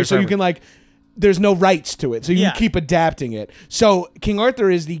but you can do Shakespeare, it so you forever. can like. There's no rights to it, so you Yeah. can keep adapting it. So King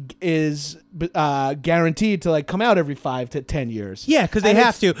Arthur is guaranteed to like come out every 5 to 10 years. Yeah, 'cause they And have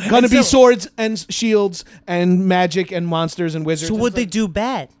it's to. Gonna And be so- swords and shields and magic and monsters and wizards. So and what they stuff. do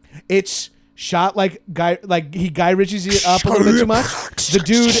bad? It's shot like Guy Ritchie's it up a little bit too much. The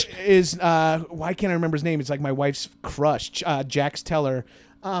dude is why can't I remember his name? It's like my wife's crush, Jax Teller.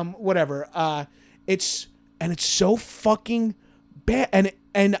 Whatever. It's so fucking bad,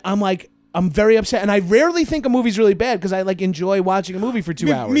 and I'm very upset, and I rarely think a movie's really bad because I like enjoy watching a movie for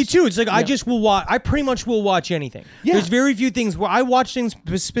 2 hours. Me too. It's like I just will watch. I pretty much will watch anything. Yeah. There's very few things where I watch things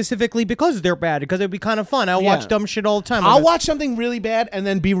specifically because they're bad, because it'd be kind of fun. I'll watch dumb shit all the time. I'll watch something really bad and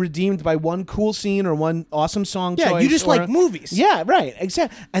then be redeemed by one cool scene or one awesome song Yeah, choice. you just like movies. Yeah, right,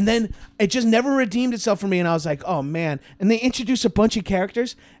 exactly. And then it just never redeemed itself for me, and I was like, oh man. And they introduce a bunch of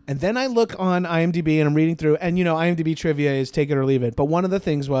characters, and then I look on IMDb and I'm reading through, and IMDb trivia is take it or leave it. But one of the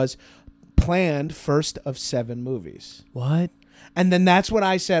things was planned first of 7 movies. What? And then that's what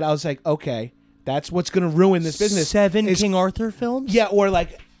I said. I was like, okay, that's what's going to ruin this business. 7 is- King Arthur films? Yeah, or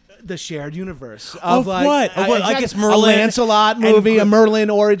like the shared universe Of like, what? Of what? I guess Merlin a Lancelot and movie, a Gr- Merlin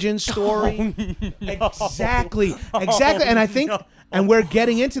origin story. Exactly. And I think, and we're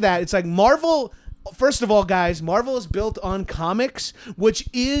getting into that. It's like Marvel. First of all, guys, Marvel is built on comics, which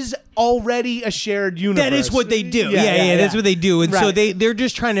is already a shared universe. That is what they do. Yeah, that's what they do. And so Right. they're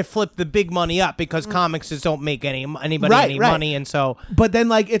just trying to flip the big money up because comics just don't make anybody Right, any right. money, and so But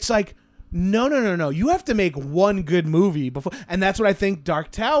then, it's like, no. You have to make one good movie before, and that's what I think.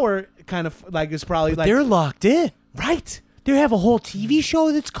 Dark Tower kind of is probably like they're locked in. right. They have a whole TV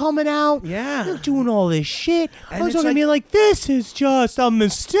show that's coming out. Yeah. They're doing all this shit. And I was it's looking at me like, this is just a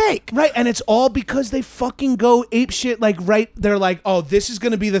mistake. Right, and it's all because they fucking go ape shit. Like, they're like, oh, this is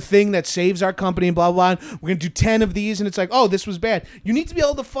going to be the thing that saves our company and blah, blah, blah. We're going to do 10 of these, and it's like, oh, this was bad. You need to be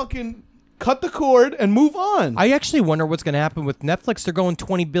able to fucking cut the cord and move on. I actually wonder what's going to happen with Netflix. They're going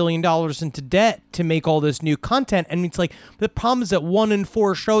 $20 billion into debt to make all this new content. And it's like, the problem is that 1 in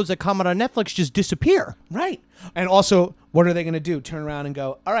 4 shows that come out on Netflix just disappear. Right. And also, what are they going to do? Turn around and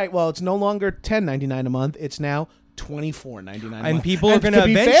go, all right, well, it's no longer $10.99 a month. It's now $24.99 a month. And people are going to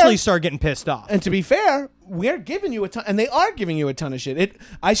eventually start getting pissed off. And to be fair, we're giving you a ton, and they are giving you a ton of shit.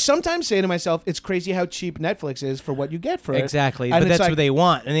 I sometimes say to myself, it's crazy how cheap Netflix is for what you get for it. Exactly. And But it's that's what they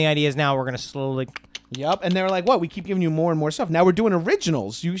want. And the idea is now we're going to slowly... Yep. And they're like, what? We keep giving you more and more stuff. Now we're doing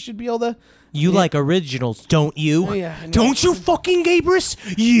originals. You should be able to... You like originals, don't you? Oh, yeah, I know. Don't you fucking Gabrus?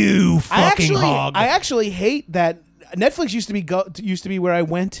 You fucking hog. I actually hate that Netflix used to be where I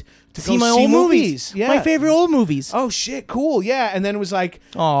went to see go my see old movies. Yeah. My favorite old movies. Oh shit, cool. Yeah, and then it was like,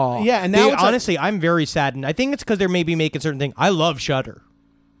 Oh, yeah, and now it's honestly, I'm very saddened. I think it's because they're maybe making certain things. I love Shudder.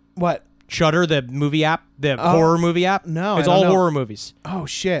 what? Shudder, the movie app, the horror movie app. No, it's I don't all know. horror movies. Oh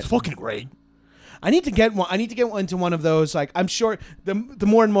shit. It's fucking great. I need to get one. I need to get into one of those. Like, I'm sure the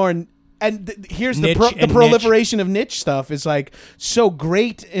more and more. And here's the Niche. proliferation of niche stuff is like so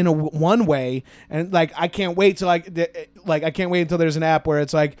great in one way, and like I can't wait to I can't wait until there's an app where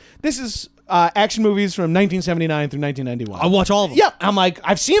it's like, this is action movies from 1979 through 1991. I'll watch all of them. Yeah, I'm like,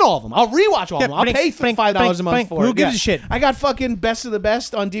 I've seen all of them. I'll rewatch all of them. I'll blink, pay blink, $5 a blink, month blink. for it. Who gives Yeah. a shit? I got fucking Best of the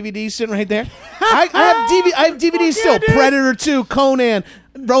Best on DVD sitting right there. I have DVDs still. dude. Predator 2, Conan,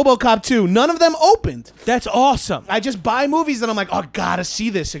 RoboCop 2. None of them opened. That's awesome. I just buy movies and I'm like, oh, gotta see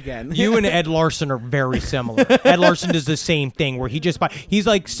this again. You and Ed Larson are very similar. Ed Larson does the same thing where he's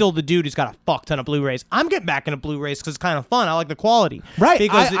like still the dude who's got a fuck ton of Blu-rays. I'm getting back into Blu-rays because it's kind of fun. I like the quality. Right.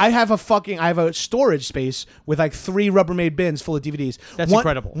 Because I have a storage space with like 3 Rubbermaid bins full of DVDs. That's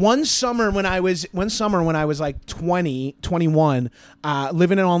incredible. One summer when I was like 21,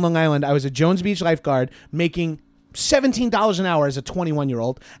 living on Long Island, I was a Jones Beach lifeguard making $17 an hour as a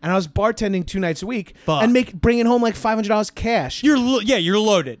 21-year-old, and I was bartending 2 nights a week Fuck. and bringing home like $500 cash. You're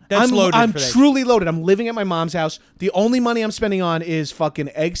loaded. That's loaded. I'm for that. truly loaded. I'm living at my mom's house. The only money I'm spending on is fucking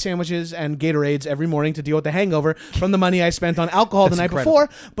egg sandwiches and Gatorades every morning to deal with the hangover from the money I spent on alcohol the night incredible. before.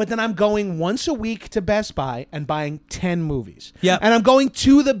 But then I'm going once a week to Best Buy and buying 10 movies. Yep. And I'm going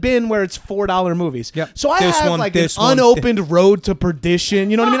to the bin where it's $4 movies. Yep. So I This have one, like this an one, unopened Road to Perdition.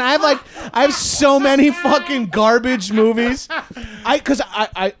 You know what I mean? I have so many fucking garbage movies. Because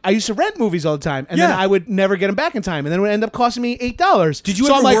I used to rent movies all the time, and then Yeah. I would never get them back in time, and then it would end up costing me $8. Did you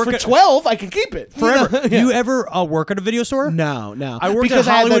so ever I'm like, work for at- 12, I can keep it Forever. Yeah. You ever work at a video store? No. I worked because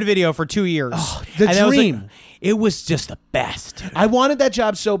at I had Hollywood that- Video for 2 years. the And that was, like, dream. it was just the best. I wanted that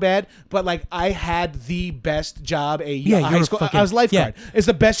job so bad, but like I had the best job a Yeah, high you're school. fucking- I was lifeguard. yeah. It's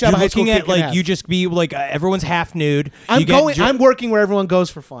the best job You're a high school looking kid at can like have. you just be like everyone's half nude. I'm You get going. I'm working where everyone goes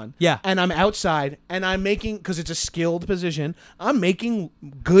for fun. Yeah. and I'm outside, and I'm making because it's a skilled position. I'm making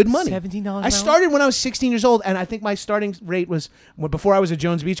good money. $17 an I hour? started when I was 16 years old, and I think my starting rate was before I was a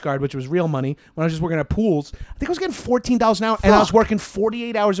Jones Beach guard, which was real money. When I was just working at pools, I think I was getting $14 an hour, and I was working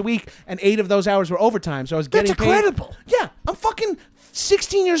 48 hours a week, and 8 of those hours were overtime. So I was getting paid. incredible. Yeah, I'm fucking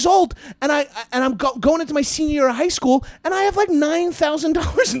 16 years old, and I'm going into my senior year of high school, and I have like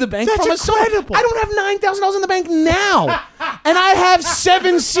 $9,000 in the bank. That's from a summer. incredible. I don't have $9,000 in the bank now, and I have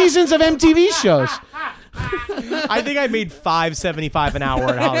 7 seasons of MTV shows. I think I made $5.75 an hour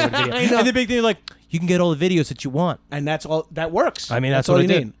at Hollywood Video. I know. And the big thing is like you can get all the videos that you want. And that's all that works. I mean, that's all what you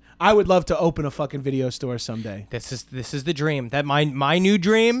I did. need. I would love to open a fucking video store someday. This is the dream. That my new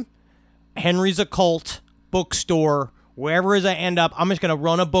dream. Henry's Occult bookstore. Wherever as I end up, I'm just gonna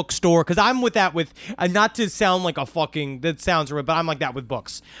run a bookstore because I'm with that with not to sound like a fucking that sounds rude, but I'm like that with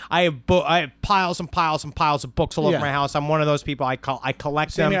books. I have piles and piles and piles of books all over Yeah. my house. I'm one of those people. I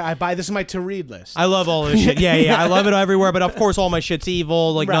collect Same them. here. I buy this is my to read list. I love all this shit. Yeah. I love it everywhere, but of course all my shit's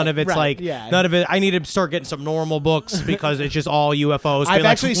evil. Like none Right, of it's right, like yeah. none of it. I need to start getting some normal books because it's just all UFOs. I've Be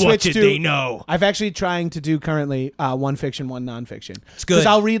like, actually what switched did to. they know? I've actually trying to do currently one fiction, one nonfiction. It's good. because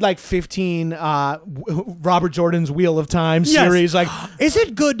I'll read like 15 Robert Jordan's Wheel of Time series. Like, Is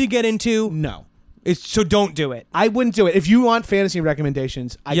it good to get into? no, So don't do it. I wouldn't do it. If you want fantasy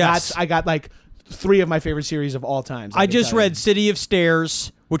recommendations, Yes. I got like 3 of my favorite series of all time. I just read City of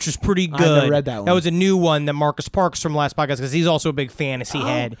Stairs, which was pretty good. never read that one. That was a new one that Marcus Parks from last podcast because he's also a big fantasy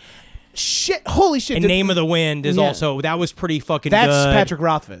head. Shit! Holy shit! And Name of the Wind is Yeah. also that was pretty fucking That's good. Patrick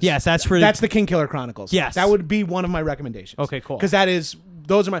Rothfuss. Yes, that's pretty. That's the King Killer Chronicles. Yes. that would be one of my recommendations. Okay, cool. Because that is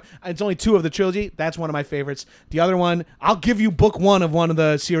those are it's only 2 of the trilogy. That's one of my favorites. The other one, I'll give you book 1 of one of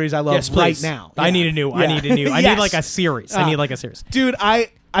the series I love right please. now. I need a new. I need a new. I Yes. need like a series. I need like a series. Dude,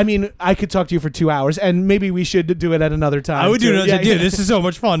 I mean, I could talk to you for 2 hours, and maybe we should do it at another time. I would do too. it. Dude, this is so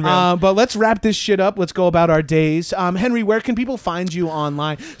much fun, man. But let's wrap this shit up. Let's go about our days. Henry, where can people find you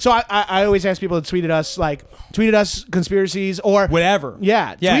online? So I always ask people to tweet at us conspiracies or Whatever.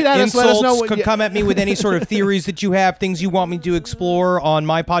 Yeah, Yeah. tweet at us. Let us know what come at me with any sort of theories that you have, things you want me to explore on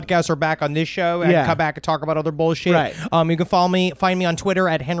my podcast or back on this show, and come back and talk about other bullshit. Right. You can find me on Twitter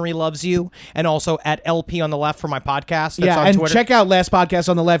at Henry Loves You, and also at LP on the Left for my podcast. That's on and Twitter. check out Last Podcast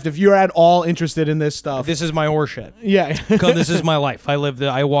on the Left if you're at all interested in this stuff. This is my horseshit. Yeah. Because this is my life. I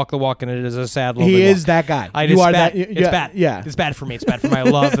walk the walk, and it is a sad, lonely He is walk. that guy. It's are bad. that. It's bad. Yeah. It's bad for me. It's bad for my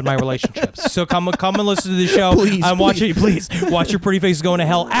love and my relationships. So come and listen to the show. Please, I'm watching. Please watch your pretty faces going to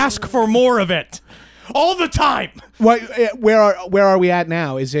hell. Ask for more of it, all the time. Where are we at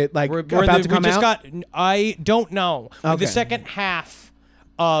now? Is it like about to come out? I don't know. Okay. The second half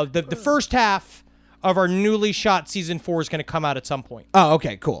of the first half of our newly shot season 4 is going to come out at some point. Oh,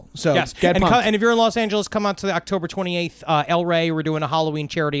 okay, cool. So Yes, get pumped. and if you're in Los Angeles, come out to the October 28th. El Rey, we're doing a Halloween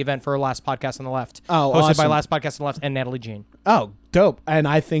charity event for Last Podcast on the Left. Oh, hosted by awesome. Last Podcast on the Left and Natalie Jean. Oh, dope. And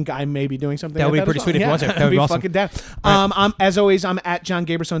I think I may be doing something. That would like be pretty as sweet if you well. want to. Yeah, That would be awesome. fucking down. I'm as always. I'm at John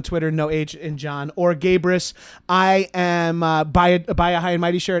Gabris on Twitter. No H in John or Gabris. I am buy a High and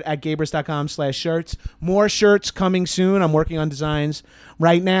Mighty shirt at Gabris.com/shirts. More shirts coming soon. I'm working on designs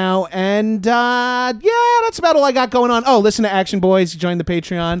right now, and that's about all I got going on. Oh, listen to Action Boys. Join the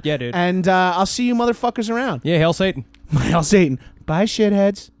Patreon. Yeah, dude. And I'll see you motherfuckers around. Yeah, hail Satan. Hail Satan. Bye,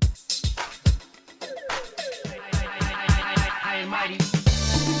 shitheads.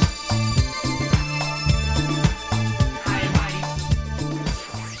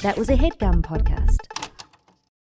 That was a HeadGum podcast.